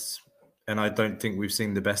honest. And I don't think we've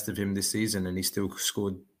seen the best of him this season, and he still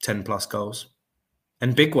scored 10-plus goals.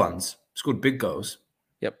 And big ones. Scored big goals.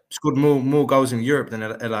 Yep. Scored more goals in Europe than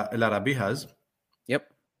El Arabi has. Yep.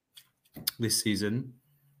 This season.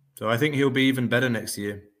 So I think he'll be even better next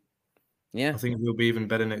year. Yeah. I think he'll be even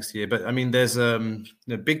better next year. But, I mean, there's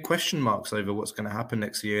big question marks over what's going to happen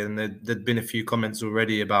next year. And there'd been a few comments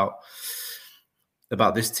already about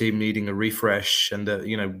this team needing a refresh and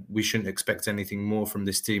that, we shouldn't expect anything more from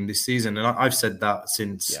this team this season. And I've said that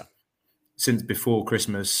since before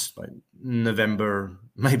Christmas, like November,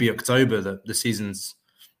 maybe October, that the season's,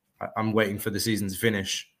 I'm waiting for the season to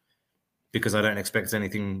finish because I don't expect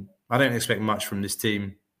anything. I don't expect much from this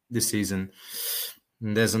team this season.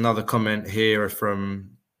 And there's another comment here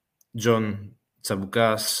from John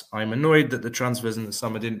Tabukas. I'm annoyed that the transfers in the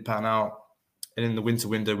summer didn't pan out. And in the winter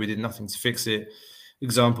window, we did nothing to fix it.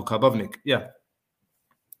 Example, Karbovnik. Yeah.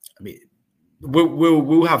 I mean,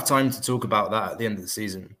 we'll have time to talk about that at the end of the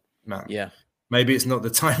season, man. Yeah. Maybe it's not the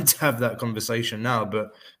time to have that conversation now,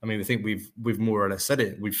 but I mean, we think we've more or less said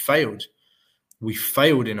it. We've failed. We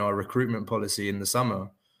failed in our recruitment policy in the summer.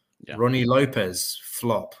 Yeah. Ronnie Lopez,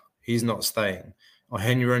 flop. He's not staying.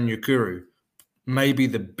 Eugenio Nyakuru, maybe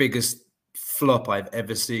the biggest flop I've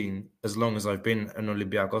ever seen as long as I've been an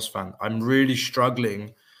Olympiacos fan. I'm really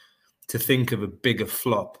struggling to think of a bigger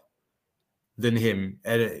flop than him.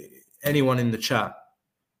 Anyone in the chat,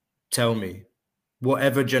 tell me,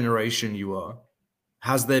 whatever generation you are,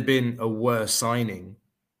 has there been a worse signing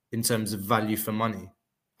in terms of value for money?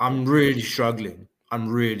 I'm really struggling.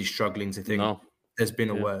 To think there's been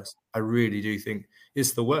a worse. I really do think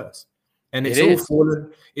it's the worst. And it's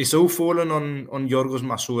all fallen on Yorgos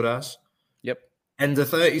Masouras. Yep. And the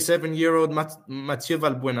 37-year-old Mathieu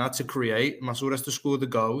Valbuena to create, Masouras to score the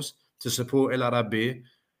goals, to support El Arabi.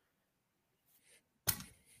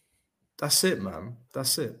 That's it, man.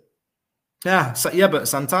 That's it. Yeah, but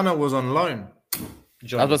Santana was on loan.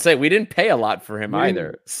 John. I was going to say, we didn't pay a lot for him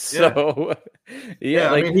either. So,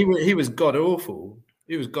 yeah, I mean, he was god-awful.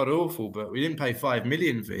 He was god-awful, but we didn't pay $5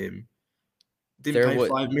 million for him. Didn't pay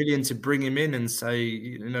 $5 million to bring him in and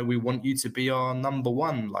say, we want you to be our number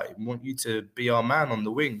one. Like, we want you to be our man on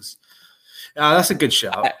the wings. That's a good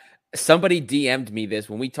shout. Somebody DM'd me this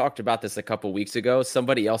when we talked about this a couple weeks ago.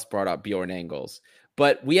 Somebody else brought up Bjorn Engels,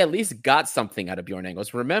 but we at least got something out of Bjorn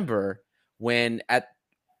Engels. Remember when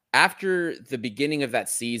after the beginning of that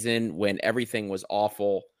season, when everything was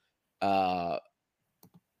awful,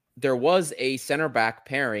 there was a center back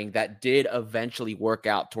pairing that did eventually work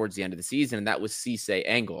out towards the end of the season, and that was Cisse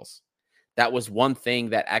Engels. That was one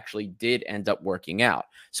thing that actually did end up working out.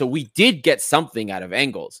 So we did get something out of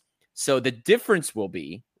Engels. So the difference will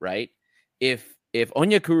be, right, if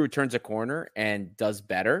Onyekuru turns a corner and does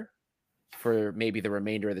better for maybe the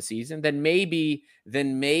remainder of the season, then maybe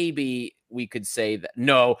we could say that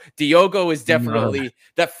no, Diogo is definitely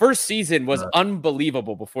that first season was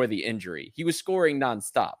unbelievable before the injury. He was scoring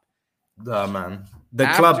nonstop. Oh man, the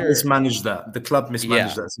club mismanaged that. The club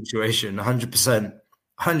mismanaged that situation 100%.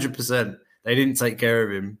 100%. They didn't take care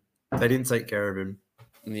of him.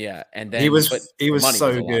 Yeah, and then he was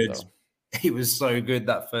so good. He was so good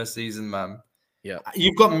that first season, man. Yeah,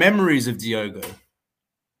 you've got memories of Diogo,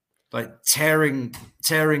 like tearing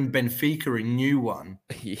Benfica a new one.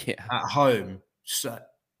 At home. So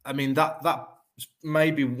I mean that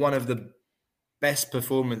may be one of the best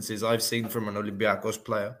performances I've seen from an Olympiacos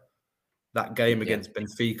player. That game against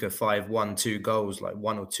Benfica, 5-1, 2 goals, like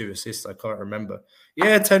 1 or 2 assists. I can't remember.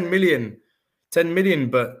 Yeah, 10 million,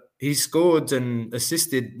 but he scored and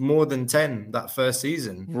assisted more than 10 that first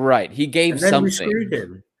season. Right. He gave something. We screwed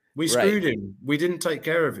him. We Right. screwed him. We didn't take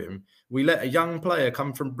care of him. We let a young player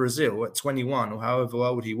come from Brazil at 21 or however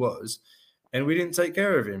old he was, and we didn't take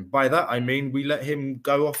care of him. By that, I mean we let him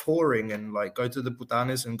go off whoring and like go to the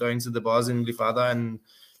putanes and going to the bars in Lifada and,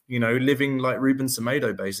 living like Ruben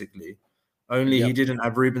Semedo, basically. Only he Yep. didn't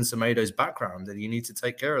have Ruben Semedo's background, and you need to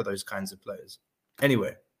take care of those kinds of players.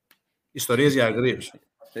 Anyway, historias y alegrías.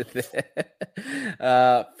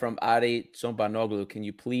 From Ari Tsombanoglu, can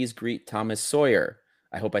you please greet Thomas Sawyer?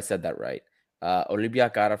 I hope I said that right.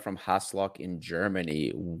 Olivia Gara from Haslock in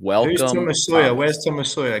Germany. Welcome. Who's Thomas Sawyer? Where's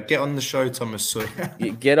Thomas Sawyer? Get on the show, Thomas Sawyer.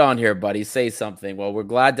 Get on here, buddy. Say something. Well, we're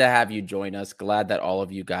glad to have you join us. Glad that all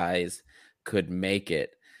of you guys could make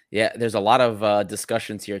it. Yeah, there's a lot of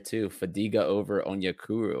discussions here too. Fadiga over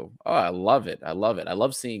Onyekuru. Oh, I love it. I love it. I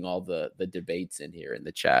love seeing all the debates in here in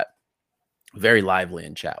the chat. Very lively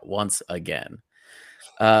in chat once again.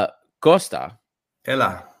 Costa,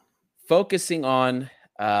 Ella. focusing on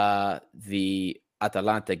the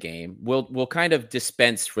Atalanta game, we'll kind of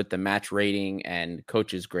dispense with the match rating and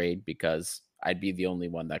coach's grade because I'd be the only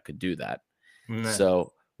one that could do that. No.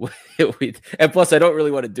 So and plus I don't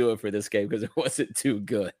really want to do it for this game because it wasn't too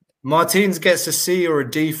good. Martins gets a C or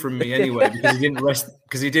a D from me anyway because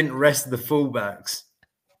he didn't rest the fullbacks.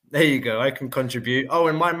 There you go. I can contribute. Oh,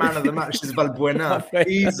 and my man of the match is Valbuena.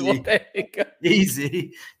 Easy. Well, there you go.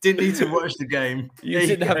 Easy. Didn't need to watch the game. You There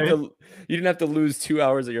didn't have to lose 2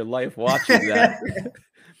 hours of your life watching that.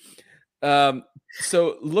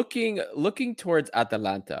 So looking towards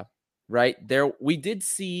Atalanta, right?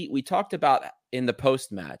 We talked about in the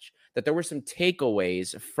post match that there were some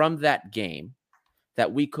takeaways from that game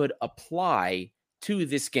that we could apply to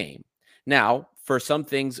this game. Now, for some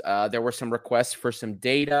things, there were some requests for some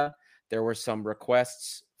data. There were some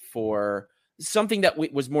requests for something that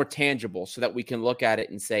was more tangible so that we can look at it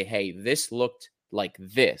and say, hey, this looked like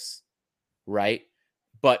this, right?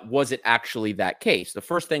 But was it actually that case? The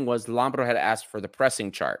first thing was Lambro had asked for the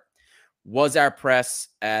pressing chart. Was our press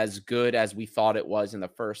as good as we thought it was in the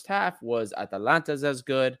first half? Was Atalanta's as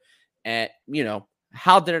good? And,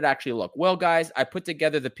 how did it actually look? Well, guys, I put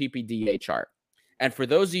together the PPDA chart. And for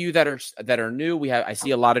those of you that are new, I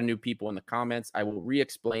see a lot of new people in the comments. I will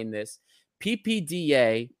re-explain this.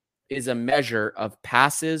 PPDA is a measure of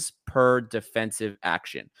passes per defensive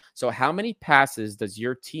action. So how many passes does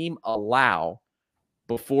your team allow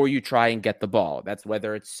before you try and get the ball? That's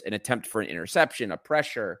whether it's an attempt for an interception, a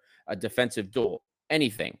pressure, a defensive duel,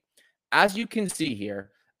 anything. As you can see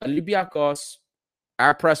here, Olympiacos,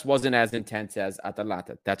 our press wasn't as intense as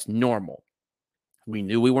Atalanta. That's normal. We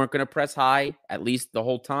knew we weren't going to press high, at least the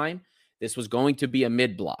whole time. This was going to be a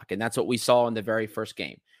mid-block, and that's what we saw in the very first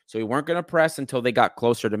game. So we weren't going to press until they got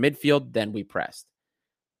closer to midfield, then we pressed.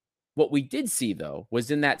 What we did see, though,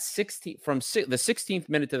 was in that from the 16th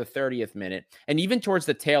minute to the 30th minute, and even towards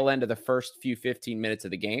the tail end of the first few 15 minutes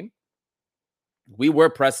of the game, we were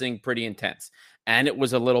pressing pretty intense, and it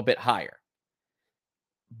was a little bit higher.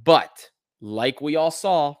 But like we all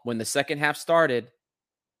saw when the second half started,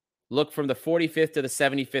 look from the 45th to the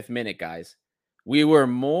 75th minute, guys. We were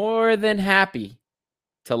more than happy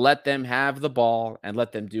to let them have the ball and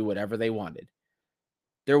let them do whatever they wanted.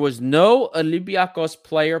 There was no Olympiacos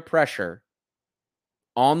player pressure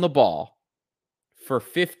on the ball for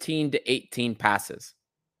 15 to 18 passes.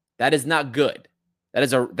 That is not good.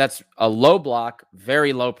 That's a low block,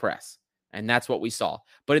 very low press. And that's what we saw.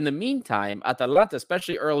 But in the meantime, Atalanta,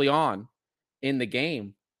 especially early on in the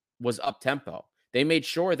game, was up-tempo. They made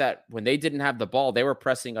sure that when they didn't have the ball, they were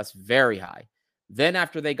pressing us very high. Then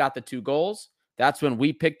after they got the 2 goals, that's when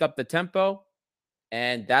we picked up the tempo,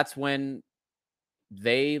 and that's when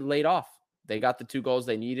they laid off. They got the 2 goals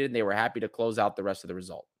they needed, and they were happy to close out the rest of the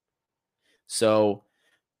result. So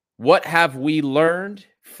what have we learned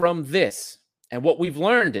from this? And what we've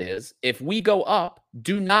learned is if we go up,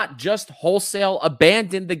 do not just wholesale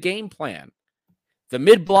abandon the game plan. The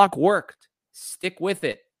mid-block worked. Stick with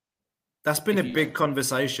it. That's been a big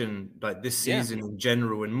conversation like this season in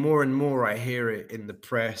general, and more I hear it in the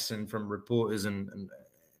press and from reporters and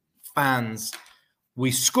fans.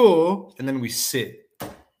 We score and then we sit.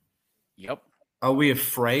 Yep. Are we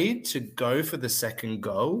afraid to go for the second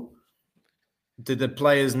goal? Did the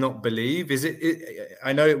players not believe? Is it?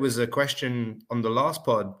 I know it was a question on the last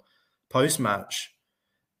pod post-match.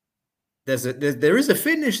 There is a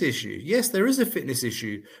fitness issue. Yes, there is a fitness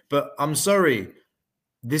issue, but I'm sorry.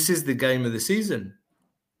 This is the game of the season.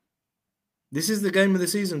 This is the game of the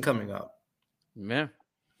season coming up. Yeah.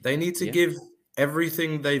 They need to give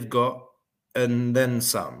everything they've got and then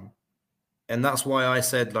some. And that's why I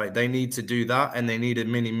said, like, they need to do that, and they need a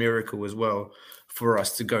mini miracle as well for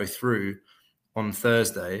us to go through. on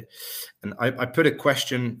Thursday, and I put a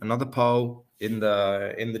question, another poll in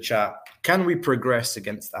the chat. Can we progress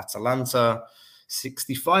against Atalanta?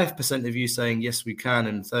 65% of you saying yes, we can,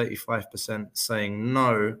 and 35% saying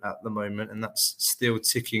no at the moment, and that's still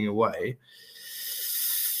ticking away.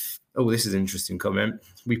 Oh, this is an interesting comment.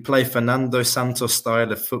 We play Fernando Santos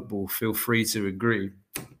style of football. Feel free to agree.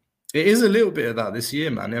 It is a little bit of that this year,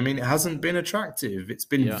 man. I mean, it hasn't been attractive. It's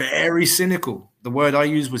been very cynical. The word I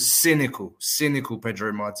used was cynical. Cynical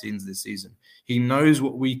Pedro Martins this season. He knows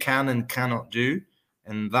what we can and cannot do.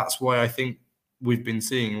 And that's why I think we've been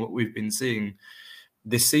seeing what we've been seeing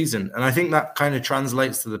this season. And I think that kind of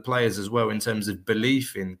translates to the players as well in terms of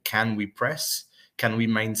belief in, can we press? Can we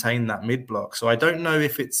maintain that mid-block? So I don't know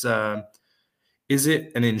if it's, is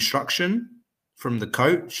it an instruction from the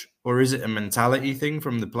coach, or is it a mentality thing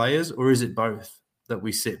from the players, or is it both that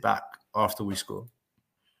we sit back after we score?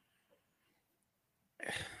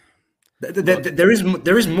 There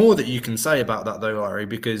is more that you can say about that though, Ari,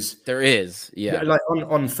 because there is, like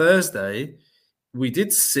on Thursday, we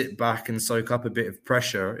did sit back and soak up a bit of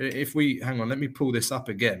pressure. If we hang on, let me pull this up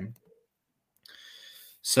again.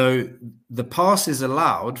 So the passes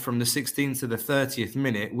allowed from the 16th to the 30th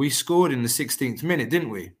minute, we scored in the 16th minute, didn't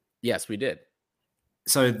we? Yes, we did.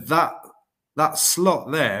 So that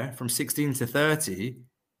slot there from 16 to 30,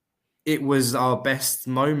 it was our best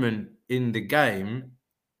moment in the game.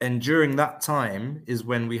 And during that time is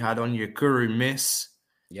when we had Onyekuru miss.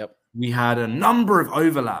 Yep. We had a number of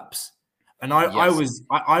overlaps. And I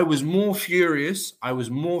was more furious. I was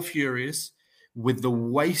more furious with the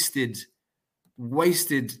wasted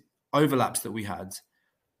overlaps that we had.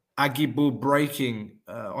 Agibul breaking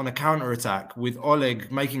on a counter-attack with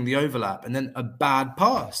Oleg making the overlap, and then a bad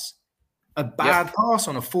pass. A bad pass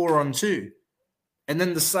on a 4-on-2. And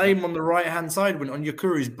then the same on the right-hand side when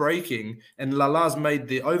Onyekuru's breaking and Lala's made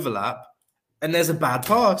the overlap, and there's a bad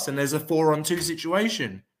pass and there's a 4-on-2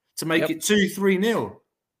 situation to make it 2-3-0.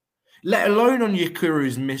 Let alone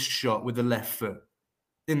Onyekuru's missed shot with the left foot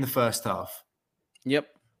in the first half. Yep.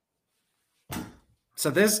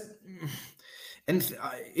 So there's... And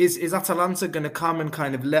is Atalanta going to come and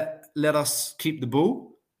kind of let us keep the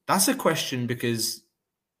ball? That's a question, because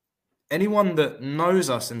anyone that knows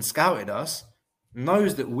us and scouted us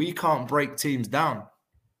knows that we can't break teams down.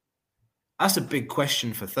 That's a big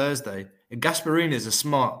question for Thursday. And Gasperini is a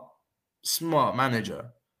smart manager.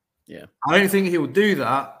 Yeah. I don't think he'll do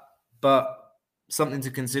that, but something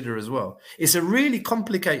to consider as well. It's a really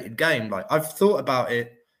complicated game. Like, I've thought about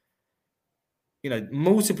it,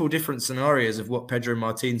 multiple different scenarios of what Pedro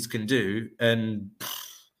Martins can do, and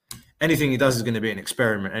anything he does is going to be an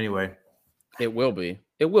experiment anyway. It will be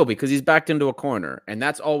because he's backed into a corner, and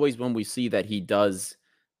that's always when we see that he does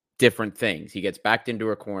different things. He gets backed into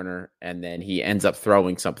a corner, and then he ends up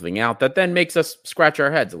throwing something out that then makes us scratch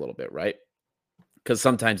our heads a little bit, right? Because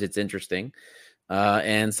sometimes it's interesting,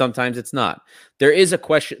 and sometimes it's not. There is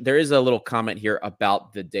a little comment here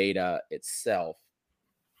about the data itself.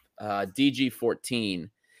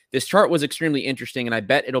 DG14. This chart was extremely interesting, and I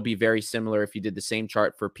bet it'll be very similar if you did the same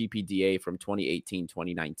chart for PPDA from 2018,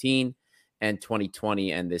 2019, and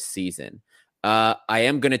 2020 and this season. I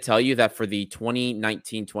am going to tell you that for the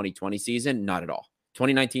 2019-2020 season, not at all.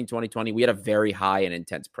 2019-2020, we had a very high and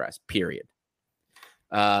intense press, period.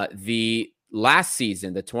 The last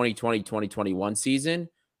season, the 2020-2021 season,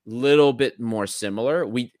 little bit more similar.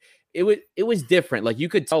 It was different. Like, you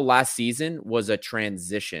could tell last season was a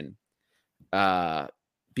transition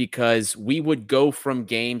because we would go from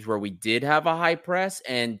games where we did have a high press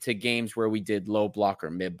and to games where we did low block or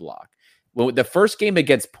mid block. Well, the first game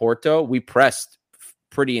against Porto, we pressed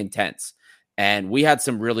pretty intense and we had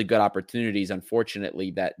some really good opportunities.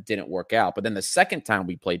 Unfortunately, that didn't work out. But then the second time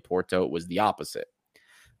we played Porto, it was the opposite.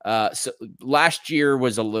 So last year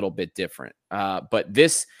was a little bit different. But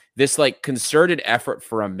this like concerted effort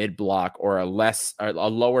for a mid block or a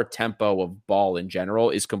lower tempo of ball in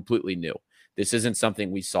general is completely new. This isn't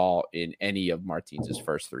something we saw in any of Martins'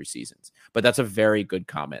 first 3 seasons, but that's a very good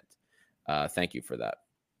comment. Thank you for that.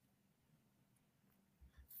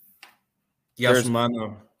 Yes,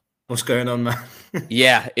 Mano. What's going on, man?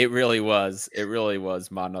 Yeah, it really was. It really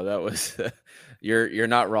was, Mano. That was you're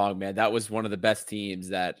not wrong, man. That was one of the best teams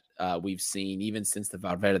that we've seen even since the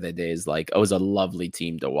Valverde days. Like, it was a lovely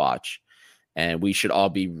team to watch, and we should all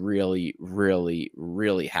be really, really,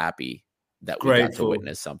 really happy that we got to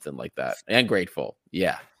witness something like that, and grateful.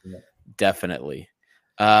 Yeah. Definitely.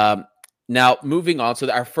 Now moving on. So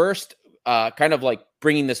our first kind of like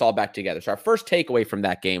bringing this all back together. So our first takeaway from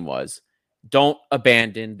that game was, don't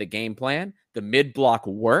abandon the game plan. The mid block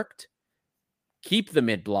worked. Keep the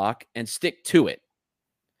mid block and stick to it.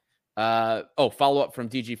 Follow up from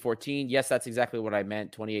DG14. Yes, that's exactly what I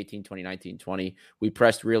meant. 2018, 2019, 20. We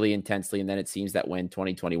pressed really intensely, and then it seems that when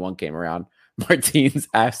 2021 came around, Martins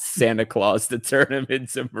asked Santa Claus to turn him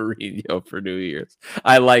into Mourinho for New Year's.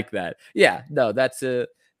 I like that. Yeah, no, that's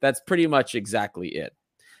pretty much exactly it.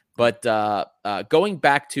 But going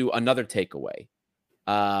back to another takeaway,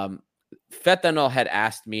 Fethanol had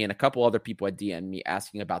asked me, and a couple other people had DM'd me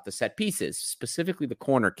asking about the set pieces, specifically the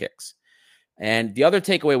corner kicks. And the other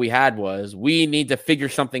takeaway we had was we need to figure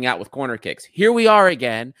something out with corner kicks. Here we are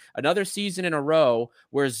again, another season in a row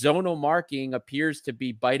where zonal marking appears to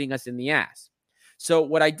be biting us in the ass. So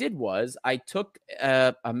what I did was I took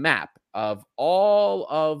a map of all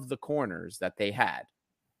of the corners that they had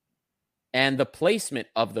and the placement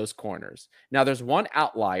of those corners. Now, there's one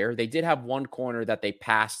outlier. They did have one corner that they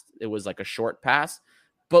passed. It was like a short pass.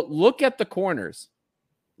 But look at the corners.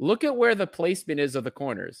 Look at where the placement is of the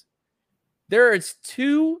corners. There is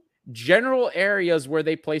two general areas where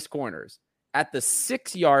they place corners. At the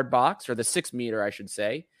 6-yard box, or the 6 meter, I should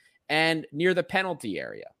say, and near the penalty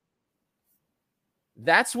area.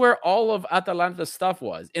 That's where all of Atalanta's stuff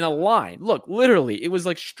was, in a line. Look, literally, it was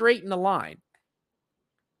like straight in a line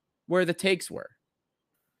where the takes were.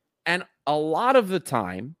 And a lot of the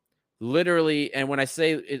time, literally, and when I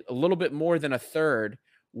say it, a little bit more than a third,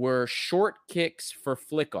 were short kicks for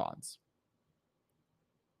flick-ons.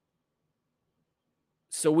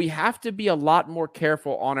 So we have to be a lot more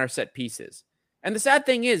careful on our set pieces. And the sad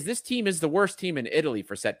thing is, this team is the worst team in Italy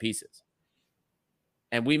for set pieces.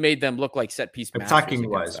 And we made them look like set piece masters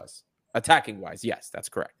attacking-wise. us. Attacking-wise, yes, that's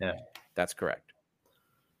correct. Yeah. That's correct.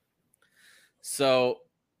 So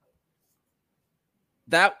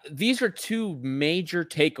these are two major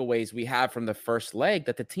takeaways we have from the first leg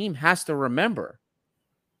that the team has to remember.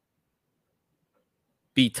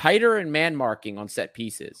 Be tighter in man marking on set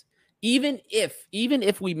pieces. Even if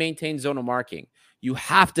we maintain zonal marking, you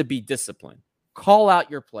have to be disciplined. Call out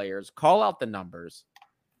your players, call out the numbers,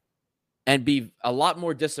 and be a lot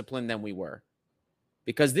more disciplined than we were.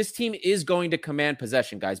 Because this team is going to command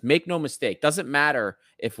possession, guys. Make no mistake. Doesn't matter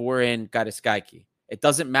if we're in Karaiskaki. It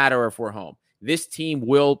doesn't matter if we're home. This team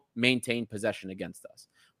will maintain possession against us.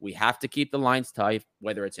 We have to keep the lines tight,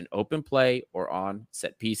 whether it's in open play or on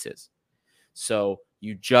set pieces. So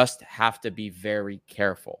you just have to be very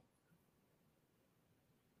careful.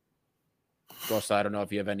 Rosa, I don't know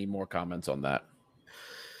if you have any more comments on that.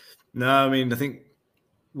 No, I mean, I think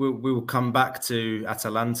we will come back to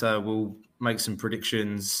Atalanta. We'll make some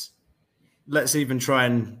predictions. Let's even try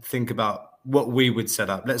and think about what we would set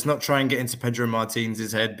up. Let's not try and get into Pedro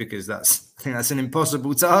Martins' head, because I think that's an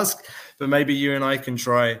impossible task. But maybe you and I can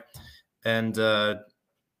try and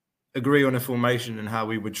agree on a formation and how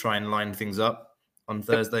we would try and line things up on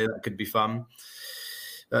Thursday. That could be fun.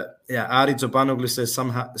 Yeah, Ari Tobanoglu says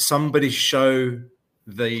somebody show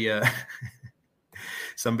the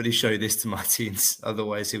somebody show this to Martins,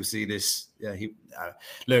 otherwise he'll see this. Yeah,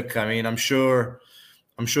 look. I mean, I'm sure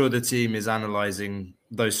the team is analysing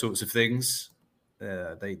those sorts of things.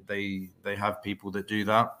 They have people that do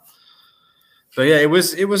that. But yeah, it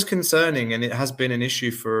was concerning, and it has been an issue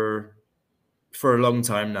for a long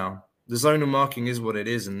time now. The zonal marking is what it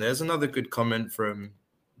is, and there's another good comment from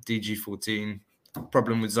DG14.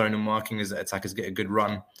 Problem with zonal marking is that attackers get a good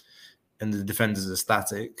run and the defenders are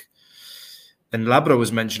static. And Labra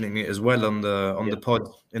was mentioning it as well on the pod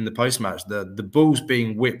in the post match. The balls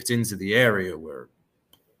being whipped into the area were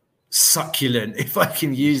succulent, if I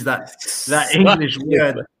can use that English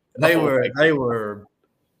word. They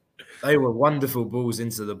were wonderful balls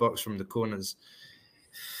into the box from the corners,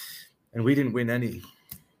 and we didn't win any.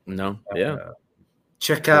 No, yeah.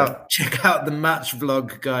 Check out the match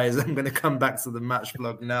vlog, guys. I'm going to come back to the match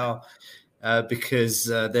vlog now because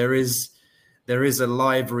there is a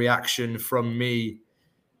live reaction from me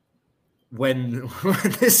when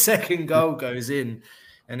the second goal goes in,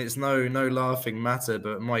 and it's no laughing matter.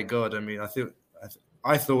 But my God, I mean,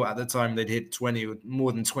 I thought at the time they'd hit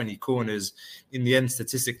more than 20 corners. In the end,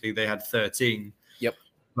 statistically, they had 13. Yep.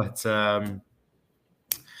 But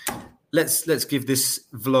let's give this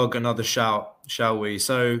vlog another shout, shall we?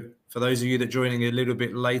 So for those of you that are joining a little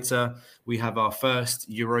bit later, we have our first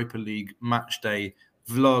Europa League match day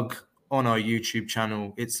vlog on our YouTube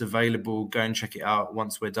channel. It's available. Go and check it out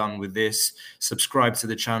once we're done with this. Subscribe to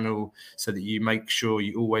the channel so that you make sure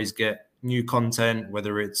you always get new content,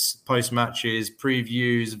 whether it's post matches,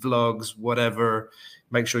 previews, vlogs, whatever.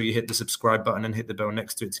 Make sure you hit the subscribe button and hit the bell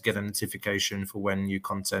next to it to get a notification for when new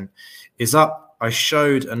content is up. I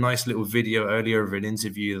showed a nice little video earlier of an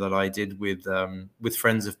interview that I did with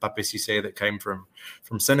friends of Pape Cissé that came from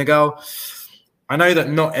Senegal. I know that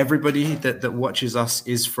not everybody that watches us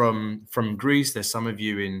is from Greece. There's some of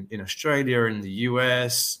you in Australia, in the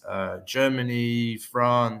US, Germany,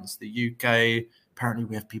 France, the UK. Apparently,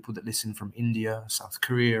 we have people that listen from India, South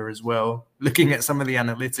Korea as well. Looking at some of the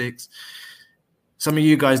analytics, some of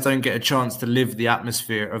you guys don't get a chance to live the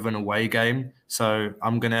atmosphere of an away game. So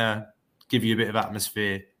I'm going to give you a bit of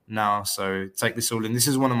atmosphere now. So take this all in. This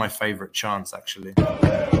is one of my favorite chants, actually.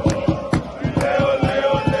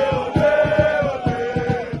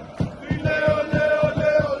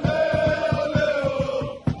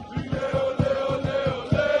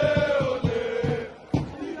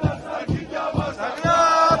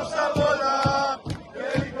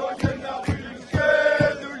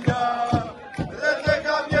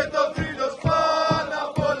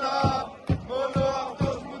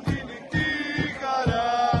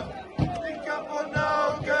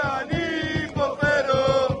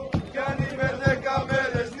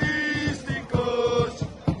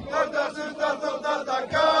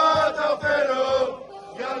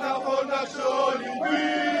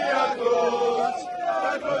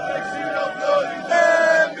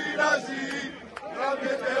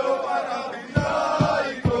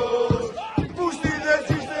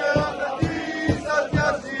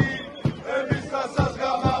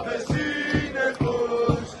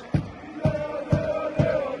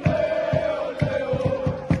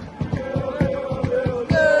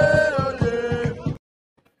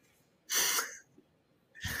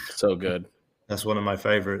 So good. That's one of my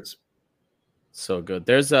favorites. So good.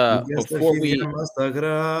 There's a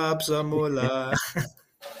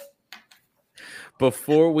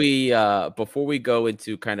before we go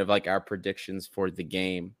into kind of like our predictions for the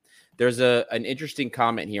game, there's an interesting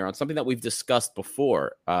comment here on something that we've discussed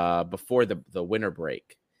before the winter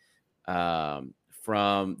break.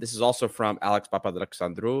 This is also from Alex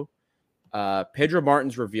Papadalexandrou. Pedro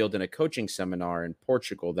Martins revealed in a coaching seminar in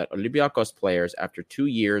Portugal that Olympiacos players, after 2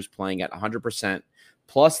 years playing at 100%,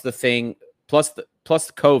 plus the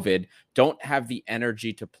COVID, don't have the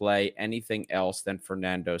energy to play anything else than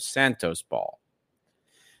Fernando Santos ball.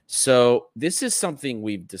 So this is something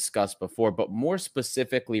we've discussed before, but more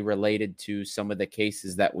specifically related to some of the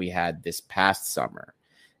cases that we had this past summer.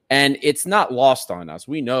 And it's not lost on us.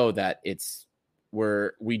 We know that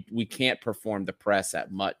we can't perform the press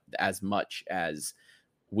as much as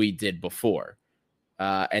we did before.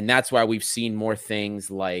 And that's why we've seen more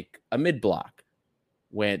things like a mid-block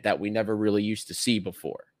that we never really used to see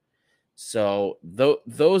before. So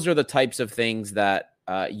those are the types of things that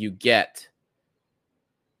you get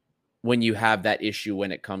when you have that issue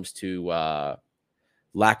when it comes to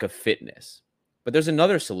lack of fitness. But there's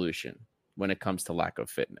another solution when it comes to lack of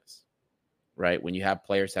fitness. Right? When you have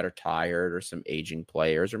players that are tired or some aging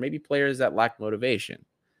players or maybe players that lack motivation,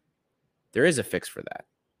 there is a fix for that.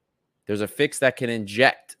 There's a fix that can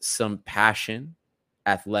inject some passion,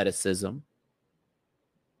 athleticism.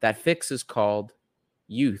 That fix is called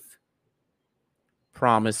youth,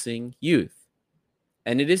 promising youth.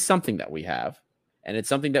 And it is something that we have, and it's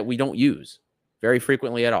something that we don't use very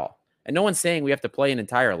frequently at all. And no one's saying we have to play an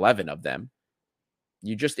entire 11 of them.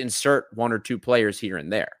 You just insert 1 or 2 players here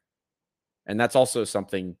and there. And that's also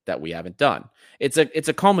something that we haven't done. It's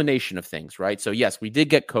a culmination of things, right? So yes, we did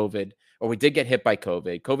get COVID, or we did get hit by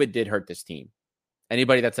COVID. COVID did hurt this team.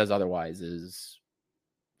 Anybody that says otherwise is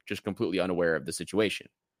just completely unaware of the situation.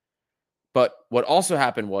 But what also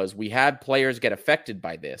happened was we had players get affected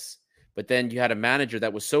by this, but then you had a manager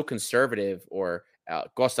that was so conservative, or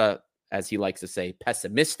Costa, as he likes to say,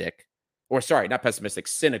 pessimistic, or sorry, not pessimistic,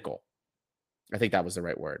 cynical. I think that was the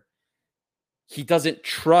right word. He doesn't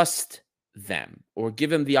trust them or give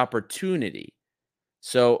them the opportunity.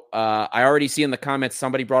 So I already see in the comments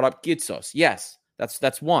somebody brought up Kitsos. Yes,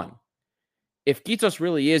 that's one. If Kitsos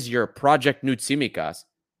really is your Project Nutsimikas,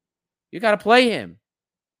 you got to play him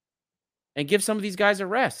and give some of these guys a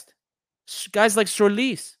rest. Guys like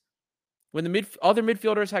Solis, when the other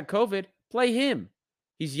midfielders had COVID, play him.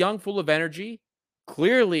 He's young, full of energy.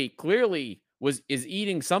 Clearly is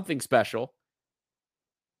eating something special.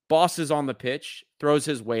 Bosses on the pitch, throws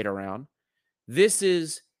his weight around. This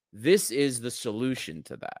is the solution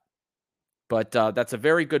to that. But that's a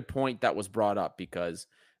very good point that was brought up, because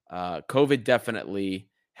COVID definitely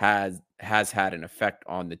has had an effect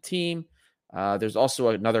on the team. There's also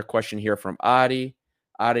another question here from Ari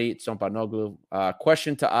Tsompanoglu.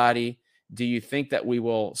 Question to Ari: do you think that we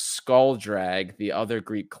will skull drag the other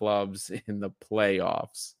Greek clubs in the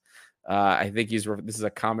playoffs? I think this is a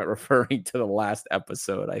comment referring to the last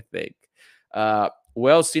episode, I think.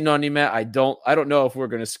 Well, Sinonime, I don't know if we're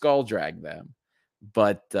going to skull drag them,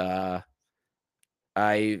 but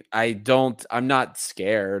I'm not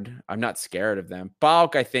scared. I'm not scared of them.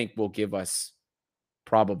 PAOK, I think, will give us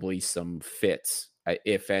probably some fits,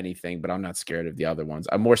 if anything, but I'm not scared of the other ones.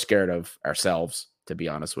 I'm more scared of ourselves, to be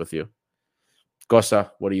honest with you.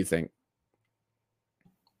 Gosa, what do you think?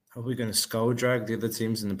 Are we going to skull drag the other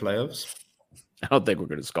teams in the playoffs? I don't think we're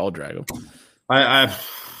going to skull drag them.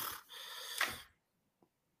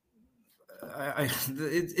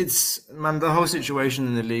 It's man, the whole situation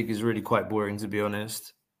in the league is really quite boring, to be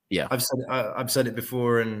honest. Yeah, I've said it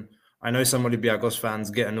before, and I know some Olympiacos fans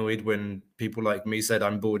get annoyed when people like me said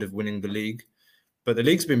I'm bored of winning the league, but the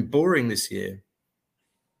league's been boring this year.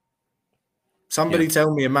 Somebody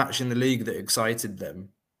tell me a match in the league that excited them.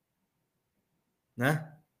 Nah,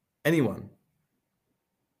 anyone?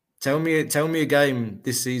 Tell me a game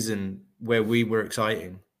this season where we were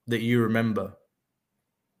exciting that you remember.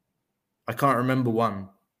 I can't remember one.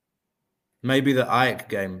 Maybe the Ajax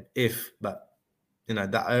game, but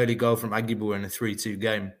that early goal from Aguibor in a 3-2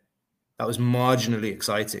 game, that was marginally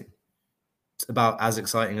exciting. It's about as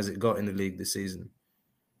exciting as it got in the league this season.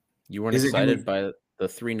 You weren't excited by the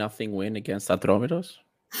 3-0 win against Atromitos?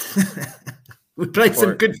 We played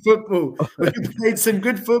some good football. We played some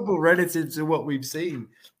good football relative to what we've seen.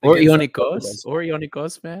 Or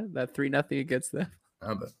Ionikos, man. That 3-0 against them.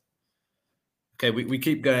 Okay, we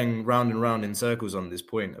keep going round and round in circles on this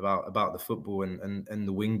point about the football and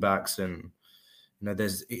the wing backs, and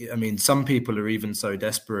some people are even so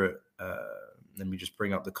desperate. Let me just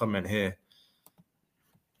bring up the comment here.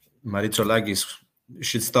 Maritolagis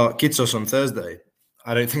should start Kitsos on Thursday.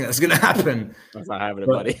 I don't think that's going to happen. That's not happening,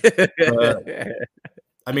 buddy.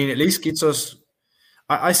 At least Kitsos.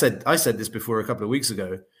 I said this before a couple of weeks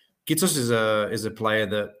ago. Kitsos is a player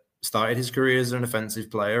that started his career as an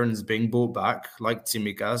offensive player and is being brought back, like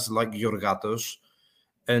Tsimikas, like Georgatos.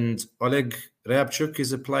 And Oleg Reabchuk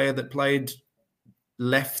is a player that played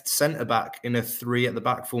left centre-back in a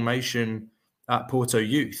 3-at-the-back formation at Porto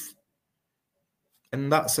Youth.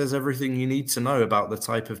 And that says everything you need to know about the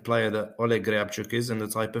type of player that Oleg Reabchuk is and the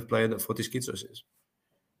type of player that Fotis Kitsos is.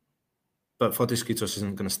 But Fotis Kitsos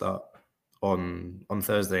isn't going to start on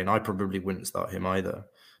Thursday, and I probably wouldn't start him either.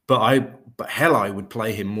 But I would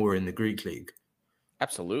play him more in the Greek league.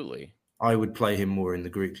 Absolutely. I would play him more in the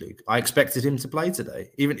Greek league. I expected him to play today.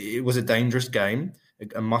 Even it was a dangerous game,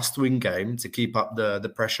 a must-win game to keep up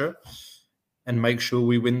the pressure and make sure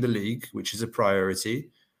we win the league, which is a priority.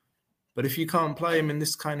 But if you can't play him in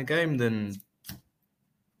this kind of game, then,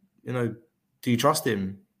 do you trust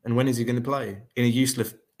him? And when is he going to play? In a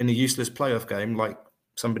useless playoff game, like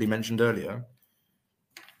somebody mentioned earlier?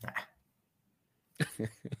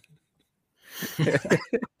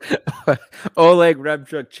 Oleg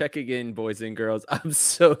Reabchuk checking in, boys and girls. I'm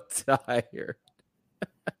so tired.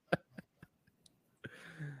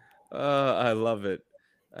 I love it.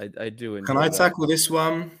 I do enjoy Can I that. tackle this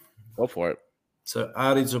one? Go for it. So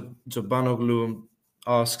Ari Zobanoglu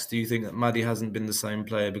asks, do you think that Madi hasn't been the same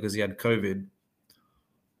player because he had COVID?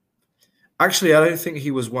 Actually, I don't think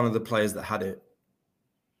he was one of the players that had it.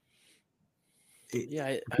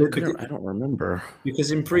 I don't remember.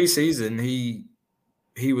 Because in pre-season, he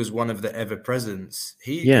was one of the ever-presents.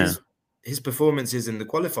 His performances in the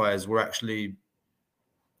qualifiers were actually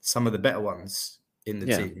some of the better ones in the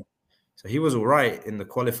team. So he was all right in the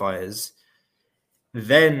qualifiers.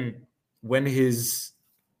 Then when his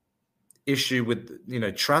issue with,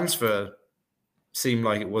 transfer seemed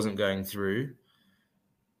like it wasn't going through,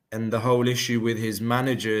 and the whole issue with his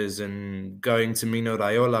managers and going to Mino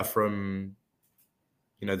Raiola from,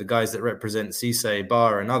 the guys that represent Cisse,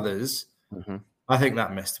 Bar and others, I think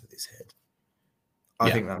that messed with his head.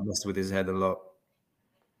 I think that messed with his head a lot.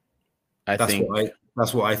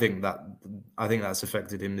 That's what I think that's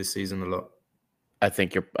affected him this season a lot. I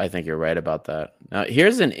think you're right about that. Now,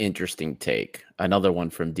 here's an interesting take. Another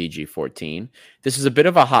one from DG14. This is a bit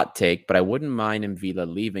of a hot take, but I wouldn't mind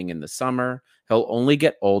M'Vila leaving in the summer. He'll only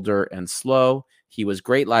get older and slow. He was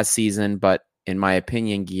great last season, but in my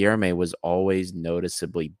opinion, Guilherme was always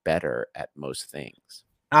noticeably better at most things.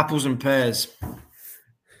 Apples and pears.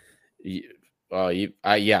 Yeah,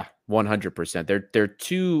 100%. They're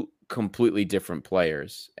two completely different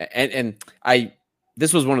players, and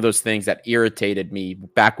this was one of those things that irritated me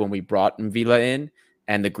back when we brought M'Vila in,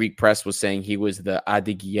 and the Greek press was saying he was the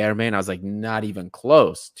Adi Guilherme, and I was like, not even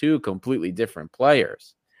close. Two completely different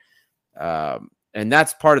players, and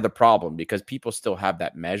that's part of the problem because people still have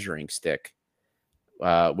that measuring stick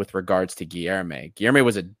with regards to Guilherme. Guilherme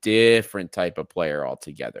was a different type of player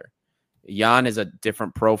altogether. Jan is a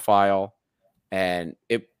different profile, and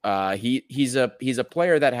he's a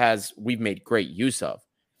player that we've made great use of.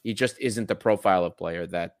 He just isn't the profile of player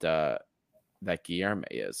that Guilherme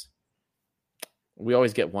is. We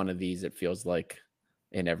always get one of these, it feels like,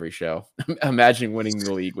 in every show. Imagine winning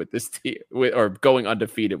the league with this team, or going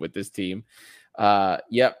undefeated with this team.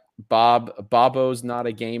 Yep. Bobo's not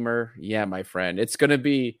a gamer. Yeah, my friend. It's going to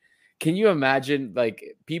be, can you imagine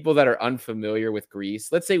like people that are unfamiliar with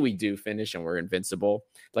Greece? Let's say we do finish and we're invincible.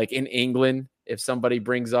 Like in England, if somebody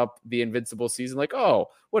brings up the invincible season, like, oh,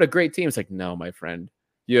 what a great team. It's like, no, my friend,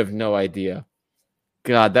 you have no idea.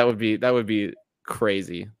 God, that would be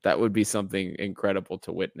crazy. That would be something incredible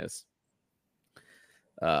to witness.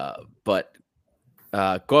 But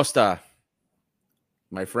Costa,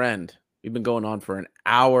 my friend, we've been going on for an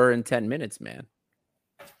hour and 10 minutes, man.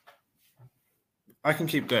 I can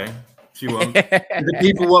keep going if you want. The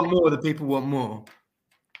people want more. The people want more.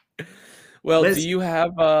 Well, do you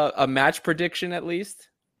have a match prediction at least?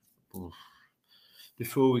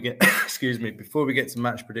 Before we get, before we get to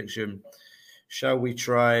match prediction, should we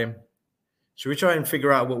try and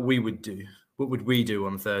figure out what we would do? What would we do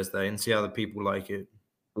on Thursday and see how the people like it?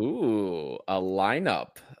 Ooh, a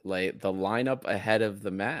lineup, like the lineup ahead of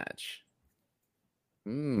the match.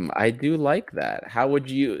 I do like that. How would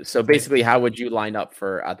you line up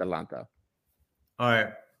for Atalanta? All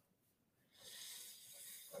right.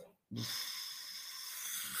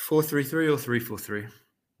 4-3-3 or 3-4-3?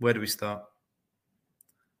 Where do we start?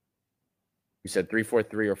 You said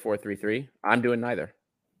 3-4-3 or 4-3-3? I'm doing neither.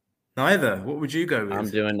 Neither. What would you go with? I'm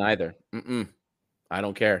doing neither. I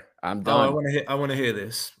don't care. I'm done. I want to hear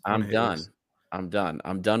this. I'm done. I'm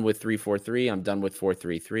done with 3-4-3. I'm done with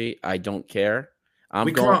 4-3-3. I don't care.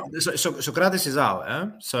 So Gradis is out, eh?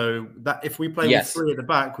 So that if we play with three at the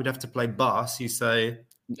back, we'd have to play Bas. You say,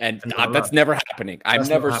 and that's never happening. I'm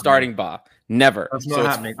never starting Ba. Never. That's not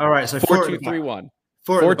happening. All right, so 4-2-3-1.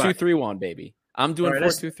 4-2-3-1, baby. I'm doing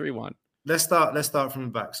 4-2-3-1. Let's start from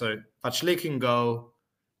the back. So Pachlik in goal,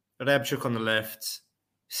 Rebchuk on the left,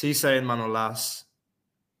 Cisse and Manolas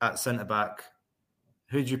at centre back.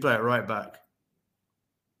 Who do you play at right back?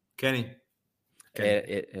 Kenny.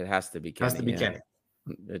 It has to be Kenny. Has to be Kenny.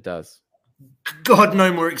 It does. God,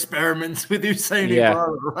 no more experiments with Hussein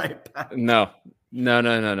Ibarra right back. No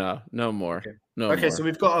more. Okay. No more. So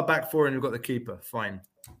we've got our back four and we've got the keeper. Fine.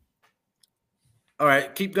 All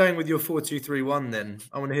right, keep going with your 4-2-3-1 then.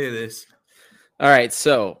 I want to hear this. All right,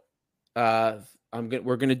 so we're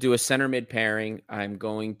going to do a center mid pairing. I'm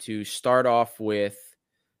going to start off with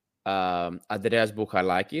Andreas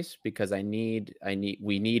Bouchalakis because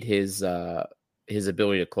we need his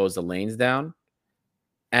ability to close the lanes down,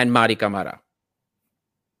 and Mady Camara.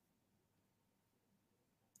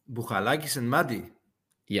 Bouchalakis and Mady.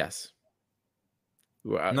 Yes.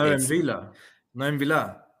 No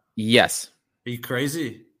M'Vila. Yes. Are you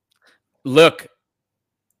crazy? Look,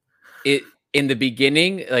 in the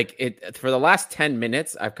beginning, for the last 10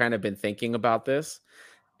 minutes, I've kind of been thinking about this,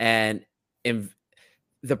 and here's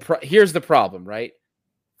the problem, right?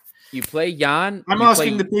 You play Jan. I'm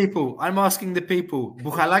asking the people.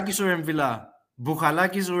 Bouchalakis or M'Vila?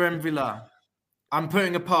 Bouchalakis or M'Vila? I'm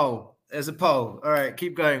putting a poll. There's a poll. All right,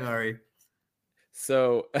 keep going, Ari.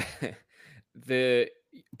 So the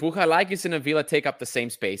Bouchalakis and M'Vila take up the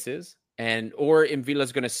same spaces, or M'Vila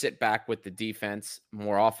is going to sit back with the defense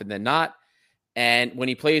more often than not. And when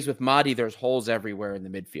he plays with Mady, there's holes everywhere in the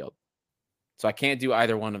midfield. So I can't do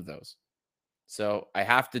either one of those. So I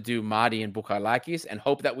have to do Mady and Bouchalakis and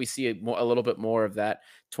hope that we see a little bit more of that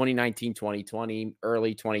 2019, 2020,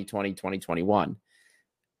 early 2020, 2021.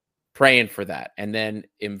 Praying for that. And then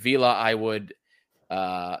M'Vila, I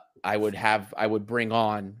would bring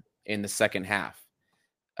on in the second half.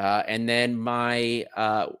 And then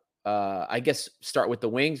I guess start with the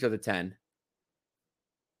wings or the 10.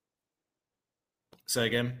 Say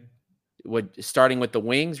again. Starting with the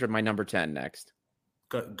wings or my number 10 next?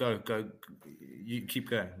 Go. You keep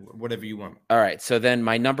going. Whatever you want. All right. So then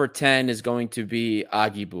my number 10 is going to be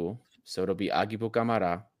Aguibou. So it'll be Aguibou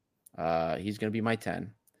Camara. He's going to be my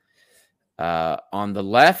 10. On the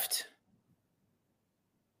left,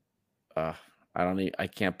 I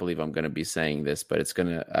can't believe I'm going to be saying this, but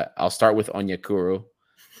I'll start with Onyekuru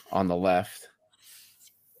on the left.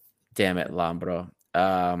 Damn it, Lambro.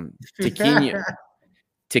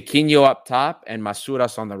 Tiquinho up top and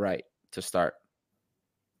Masouras on the right to start.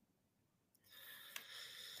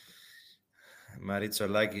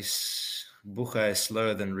 Maritsolakis, Bucha is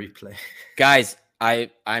slower than replay. Guys, I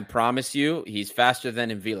promise you, he's faster than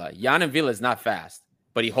M'Vila. Jan M'Vila is not fast,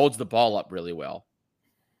 but he holds the ball up really well.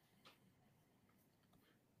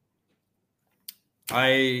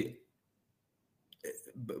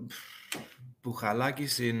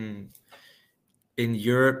 Bouchalakis in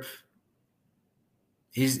Europe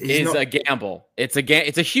He's is not a gamble. It's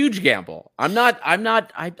a huge gamble. I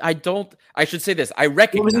should say this. I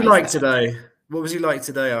recognize What was he like that. today? What was he like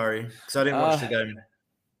today, Ari? Because I didn't watch the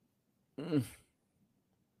game.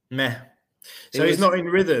 Meh. So he's not in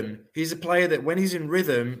rhythm. He's a player that when he's in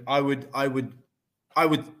rhythm, I would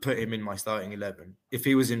put him in my starting 11 if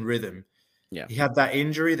he was in rhythm. Yeah. He had that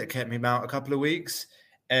injury that kept him out a couple of weeks,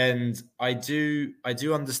 and I do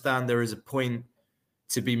understand there is a point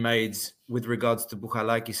to be made with regards to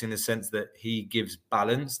Bouchalakis in the sense that he gives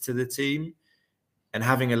balance to the team, and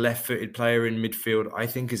having a left-footed player in midfield I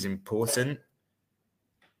think is important.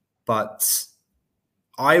 But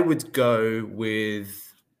I would go with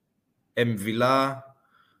M'Vila,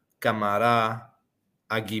 Camara,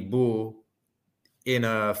 Aguibou in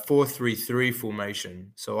a 4-3-3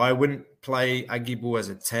 formation. So I wouldn't play Aguibou as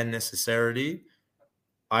a 10 necessarily.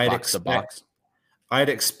 I'd expect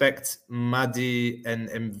Madi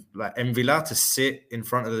and M'Vila to sit in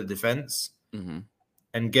front of the defense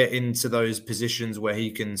and get into those positions where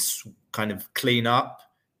he can kind of clean up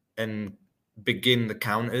and begin the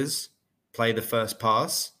counters, play the first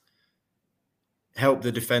pass, help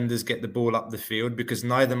the defenders get the ball up the field, because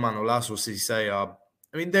neither Manolas or Cissé are.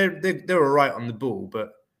 I mean, they're all right on the ball,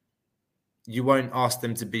 but you won't ask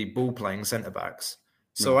them to be ball playing centre backs.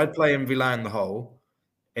 So I'd play M'Vila in the hole,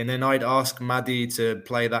 and then I'd ask Madi to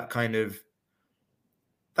play that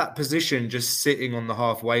position, just sitting on the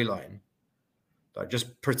halfway line, like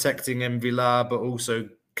just protecting M'Vila, but also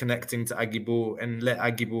connecting to Aguibou, and let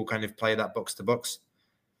Aguibou kind of play that box to box,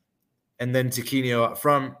 and then Tiquinho up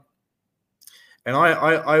front. And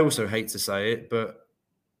I also hate to say it, but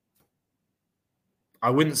I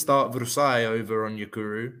wouldn't start Vrusai over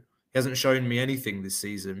Onyekuru. He hasn't shown me anything this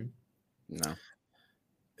season. No.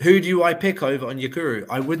 Who do I pick over Onyekuru?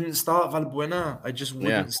 I wouldn't start Valbuena. I just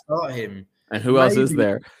wouldn't start him. And who else is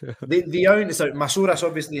there? the only Masouras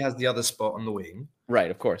obviously has the other spot on the wing. Right,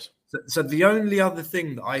 of course. So the only other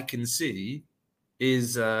thing that I can see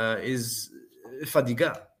is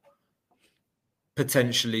Fadiga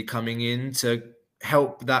potentially coming in to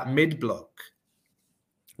help that mid block.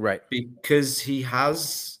 Right. Because he's young,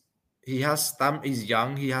 he has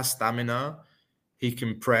stamina, he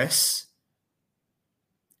can press.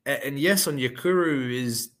 And yes, Onyekuru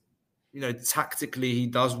is, tactically he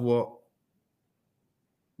does what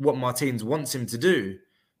Martins wants him to do.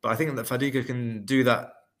 But I think that Fadiga can do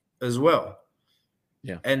that as well.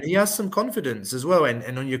 Yeah. And he has some confidence as well. And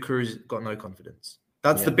Onyekuru's got no confidence.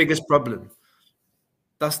 That's the biggest problem.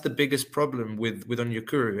 That's the biggest problem with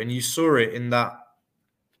Onyekuru. And you saw it in that,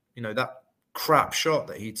 that crap shot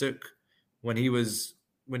that he took when he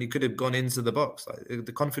could have gone into the box. Like,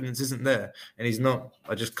 the confidence isn't there, and he's not.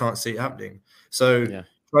 I just can't see it happening. So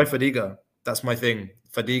try Fadiga. That's my thing.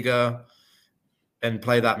 Fadiga, and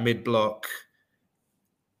play that mid block.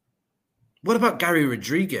 What about Gary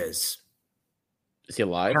Rodriguez? Is he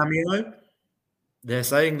alive? Cameo. They're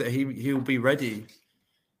saying that he'll be ready.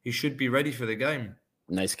 He should be ready for the game.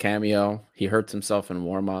 Nice cameo. He hurts himself in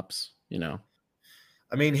warm-ups, I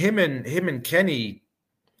mean, him and Kenny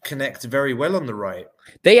connect very well on the right.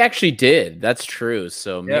 They actually did. That's true.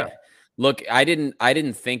 So yeah. Look, I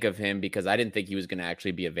didn't think of him because I didn't think he was going to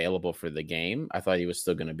actually be available for the game. I thought he was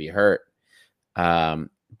still going to be hurt.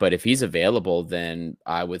 But if he's available, then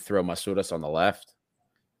I would throw Masouras on the left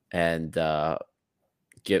and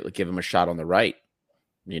give him a shot on the right,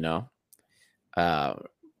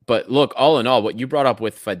 But look, all in all, what you brought up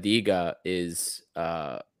with Fadiga is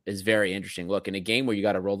very interesting. Look, in a game where you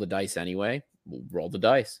got to roll the dice anyway, roll the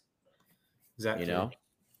dice. Exactly.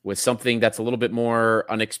 With something that's a little bit more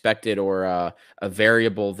unexpected or a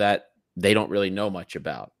variable that they don't really know much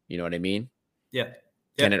about. You know what I mean? Yeah.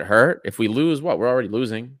 Can it hurt? If we lose, we're already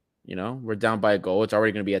losing. We're down by a goal. It's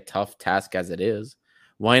already going to be a tough task as it is.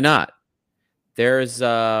 Why not? We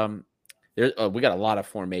got a lot of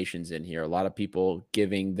formations in here. A lot of people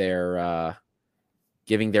giving their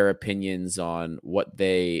opinions on what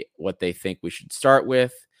they think we should start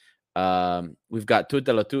with. We've got Tout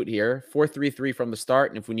de la Tout here, 4-3-3 from the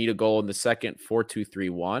start, and if we need a goal in the second,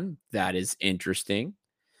 4-2-3-1. That is interesting.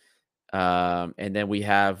 And then we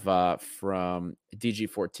have from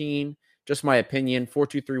DG14, just my opinion,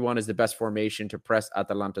 4-2-3-1 is the best formation to press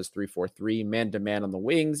Atalanta's 3-4-3, man-to-man on the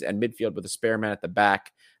wings and midfield with a spare man at the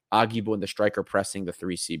back. Aguibou and the striker pressing the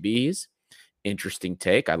 3 CBs. Interesting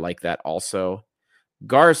take. I like that also.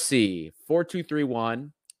 Garci,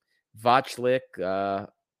 4-2-3-1. Vaclik,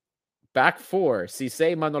 back 4.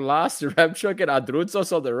 Cissé, Manolas, Remchuk, and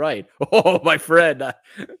Adruzos on the right. Oh, my friend.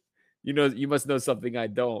 You must know something I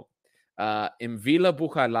don't. M'Vila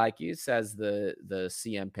Bouchalakis as the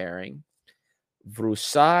CM pairing.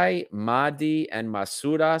 Vrusai, Madi, and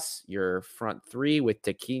Masuras, your front three with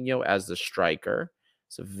Tequinho as the striker.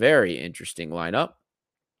 It's a very interesting lineup.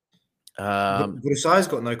 Vrusai's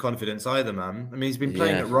got no confidence either, man. I mean, he's been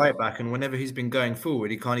playing Yeah. at right back, and whenever he's been going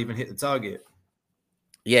forward, he can't even hit the target.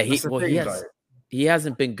 Yeah, That's the thing, like, he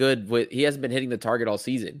hasn't been good he hasn't been hitting the target all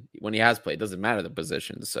season. When he has played, it doesn't matter the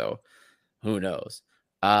position, so who knows.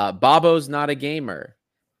 Babo's not a gamer.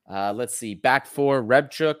 Let's see. Back four,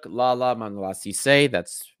 Rebchuk, Lala, Mangalasise.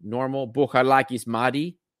 That's normal. Bukhalakis,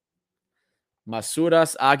 Madi.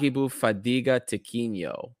 Masuras, Agibu, Fadiga,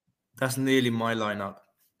 Tequinho. that's nearly my lineup,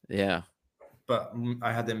 Yeah. but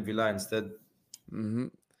I had them Villa instead. Mm-hmm.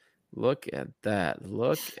 Look at that.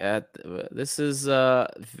 Look at this is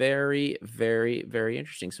very, very, very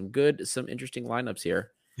interesting. Some interesting lineups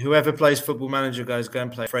here. Whoever plays Football Manager, guys, go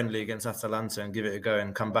and play friendly against Atalanta and give it a go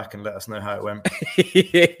and come back and let us know how it went.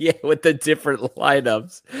 Yeah, with the different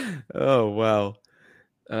lineups. Oh wow.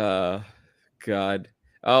 God.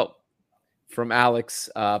 Oh, from Alex,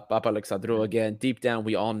 Papa Alexandru again. Deep down,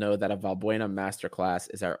 we all know that a Valbuena masterclass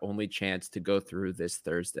is our only chance to go through this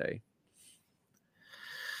Thursday.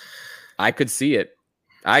 I could see it.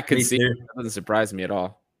 I could Me see too. it. That doesn't surprise me at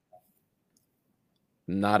all.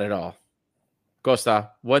 Not at all.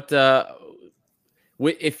 Costa, what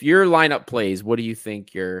if your lineup plays, what do you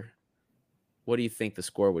think the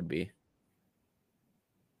score would be?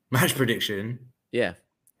 Match prediction. Yeah.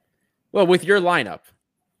 Well, with your lineup.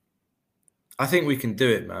 I think we can do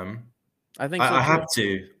it, man. I think so I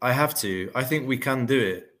too. have to. I think we can do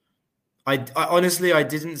it. I honestly, I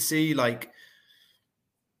didn't see, like,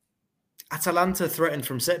 Atalanta threatened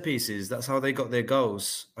from set pieces. That's how they got their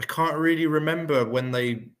goals. I can't really remember when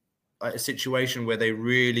a situation where they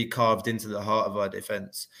really carved into the heart of our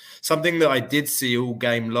defense. Something that I did see all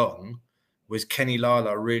game long was Kenny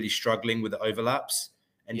Lala really struggling with the overlaps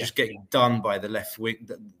and just getting done by the left wing,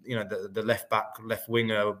 the left back, left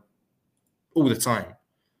winger all the time.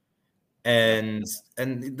 And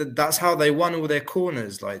that's how they won all their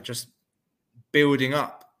corners, like just building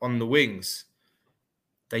up on the wings.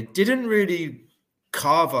 They didn't really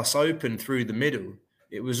carve us open through the middle.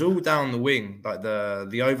 It was all down the wing, like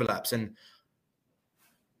the overlaps. And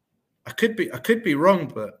I could be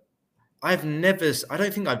wrong, but I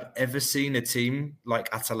don't think I've ever seen a team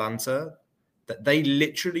like Atalanta that they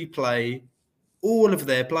literally play all of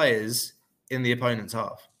their players in the opponent's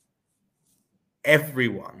half.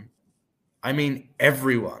 Everyone. I mean,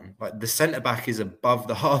 everyone. Like, the centre back is above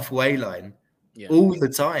the halfway line all the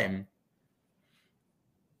time.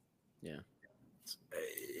 Yeah.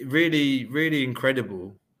 Really, really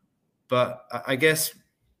incredible. But I guess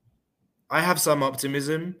I have some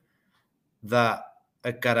optimism that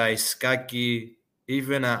a Karaiskaki,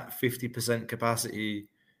 even at 50% capacity,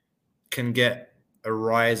 can get a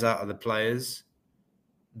rise out of the players,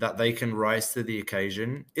 that they can rise to the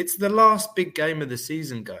occasion. It's the last big game of the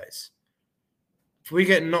season, guys. If we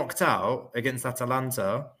get knocked out against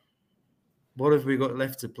Atalanta, what have we got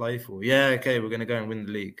left to play for? Yeah, okay, we're going to go and win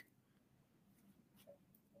the league.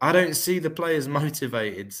 I don't see the players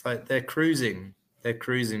motivated. It's like they're cruising. They're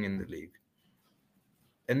cruising in the league.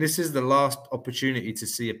 And this is the last opportunity to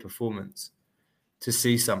see a performance, to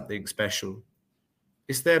see something special.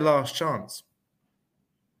 It's their last chance.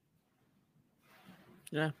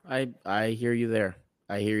 Yeah, I hear you there.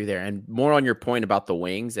 And more on your point about the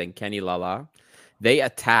wings and Kenny Lala, they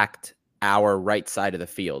attacked our right side of the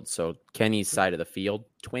field. So Kenny's side of the field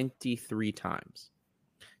 23 times.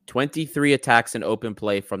 23 attacks in open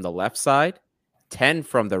play from the left side, 10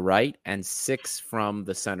 from the right, and 6 from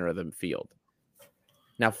the center of the field.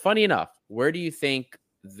 Now, funny enough, where do you think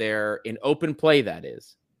they're in open play, that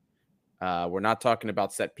is? We're not talking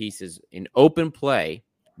about set pieces. In open play,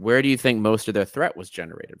 where do you think most of their threat was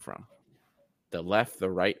generated from? The left, the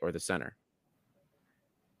right, or the center?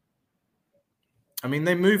 I mean,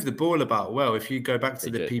 they move the ball about well. If you go back to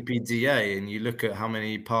the PPDA and you look at how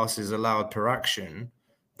many passes allowed per action,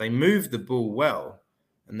 they move the ball well,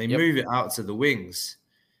 and they move it out to the wings.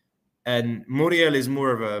 And Muriel is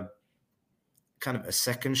more of a kind of a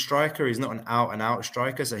second striker. He's not an out-and-out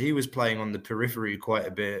striker, so he was playing on the periphery quite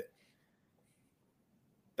a bit.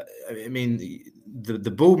 But, I mean, the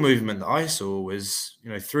ball movement that I saw was,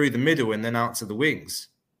 through the middle and then out to the wings.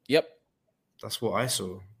 Yep. That's what I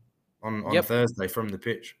saw on Thursday from the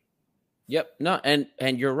pitch. Yep. No, and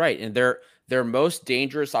you're right. And their most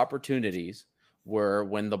dangerous opportunities were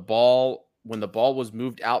when the ball was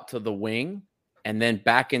moved out to the wing and then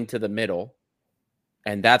back into the middle,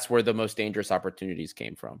 and that's where the most dangerous opportunities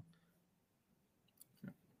came from.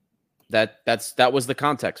 That was the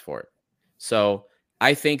context for it. So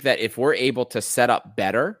I think that if we're able to set up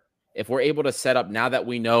better if we're able to set up now that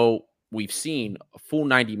we know we've seen a full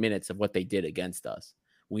 90 minutes of what they did against us,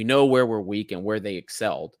 we know where we're weak and where they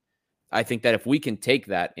excelled. I think that if we can take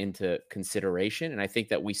that into consideration, and I think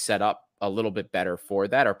that we set up a little bit better for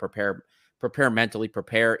that, or prepare mentally,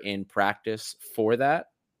 prepare in practice for that,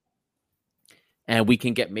 and we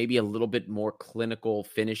can get maybe a little bit more clinical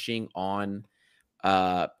finishing on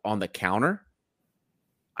the counter.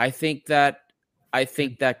 I think that we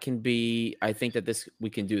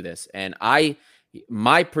can do this. And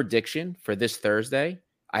my prediction for this Thursday,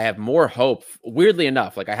 I have more hope. Weirdly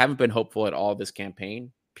enough, like I haven't been hopeful at all this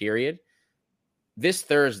campaign, period. This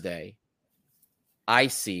Thursday, I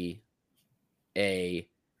see a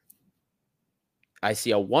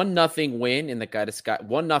 1-0 win in the Gariscagi,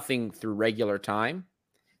 1-0 through regular time.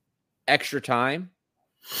 Extra time,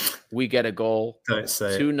 we get a goal.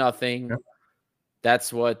 2-0. Yeah.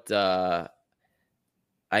 That's what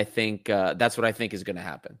I think. That's what I think is going to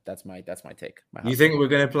happen. That's my take. You think we're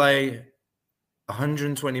going to play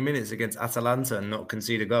 120 minutes against Atalanta and not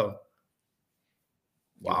concede a goal?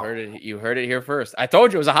 Wow. You heard it here first. I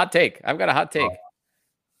told you it was a hot take. I've got a hot take.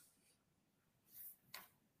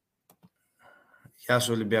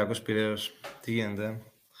 Olympiacos Piraeus. The end.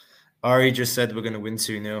 Ari just said we're going to win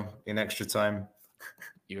 2-0 in extra time.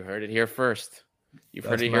 You heard it here first. You've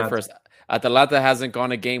heard it here first. Atalanta hasn't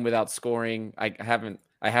gone a game without scoring. I haven't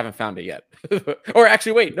found it yet. Or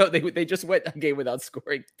actually, wait, no, they just went a game without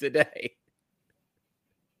scoring today.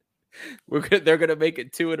 They're going to make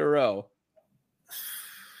it 2 in a row.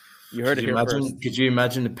 You heard it here first. Could you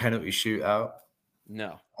imagine the penalty shootout?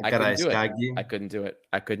 No, I couldn't do it.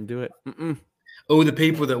 Mm-mm. All the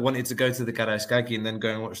people that wanted to go to the Gariscagi and then go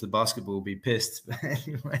and watch the basketball will be pissed. But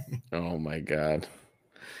anyway. Oh my God.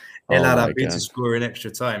 El Arabi to score in extra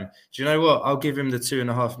time. Do you know what? I'll give him the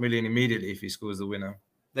 2.5 million immediately if he scores the winner.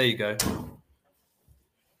 There you go.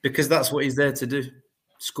 Because that's what he's there to do.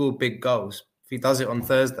 Score big goals. If he does it on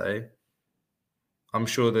Thursday, I'm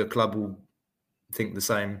sure the club will think the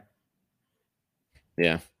same.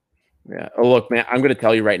 Yeah. Oh, look, man, I'm going to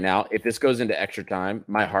tell you right now, if this goes into extra time,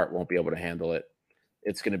 my heart won't be able to handle it.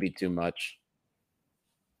 It's going to be too much.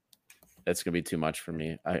 It's going to be too much for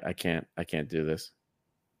me. I can't do this.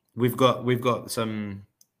 We've got some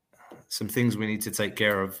things we need to take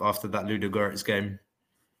care of after that Ludogorets game.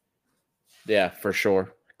 Yeah, for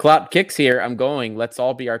sure. Clout Kicks here. I'm going. Let's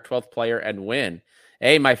all be our 12th player and win.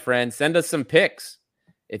 Hey, my friend, send us some pics.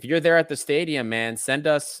 If you're there at the stadium, man, send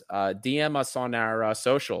us, DM us on our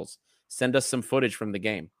socials. Send us some footage from the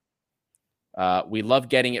game. We love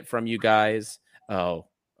getting it from you guys. Oh,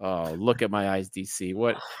 look at my eyes, DC.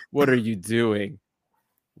 What are you doing?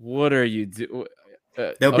 What are you doing?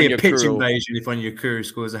 There'll be a pitch invasion if Onyekuru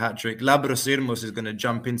scores a hat-trick. Labros Irmos is going to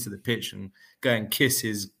jump into the pitch and go and kiss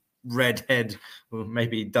his red head. Or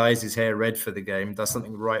maybe he dyes his hair red for the game. Does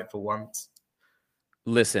something right for once.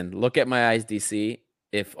 Listen, look at my eyes, DC.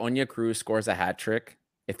 If Onyekuru scores a hat-trick,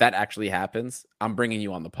 if that actually happens, I'm bringing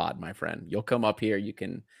you on the pod, my friend. You'll come up here. You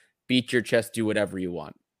can beat your chest, do whatever you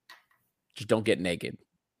want. Just don't get naked.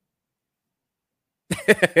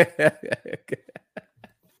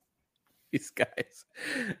 These guys.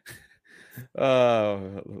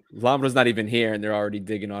 Lambro's not even here, and they're already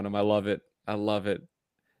digging on him. I love it.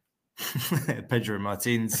 Pedro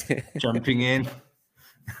Martins jumping in.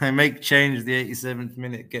 I make change the 87th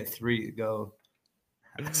minute, get 3 to go.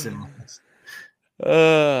 That's nice.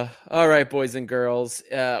 All right, boys and girls.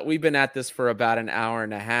 We've been at this for about an hour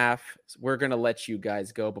and a half. We're going to let you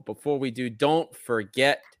guys go. But before we do, don't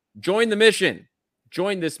forget, join the mission.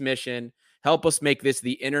 Join this mission. Help us make this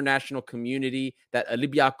the international community that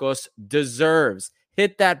Olympiacos deserves.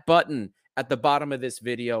 Hit that button at the bottom of this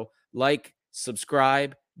video. Like,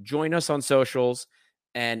 subscribe, join us on socials,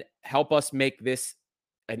 and help us make this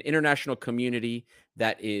an international community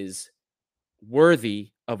that is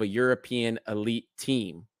worthy of a European elite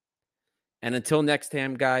team. And until next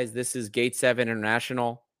time, guys, this is Gate 7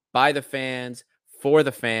 International. By the fans, for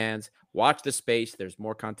the fans. Watch the space. There's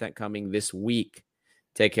more content coming this week.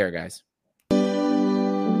 Take care, guys.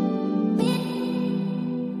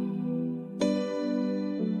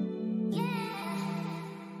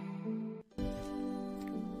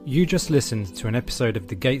 You just listened to an episode of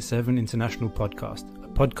the Gate 7 International Podcast, a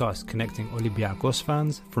podcast connecting Olympiacos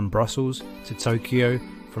fans from Brussels to Tokyo,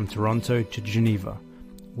 from Toronto to Geneva.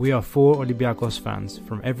 We are 4 Olympiacos fans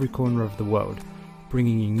from every corner of the world,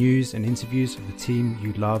 bringing you news and interviews of the team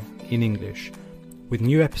you love in English. With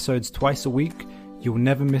new episodes twice a week, you will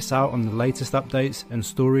never miss out on the latest updates and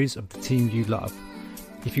stories of the team you love.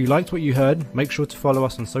 If you liked what you heard, make sure to follow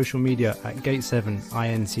us on social media at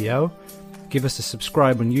Gate7INTL. Give us a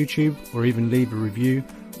subscribe on YouTube or even leave a review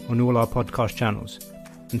on all our podcast channels.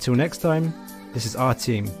 Until next time, this is our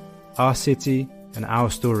team, our city and our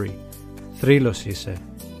story. Θρύλος είσαι,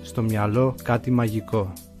 στο μυαλό κάτι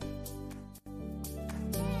μαγικό.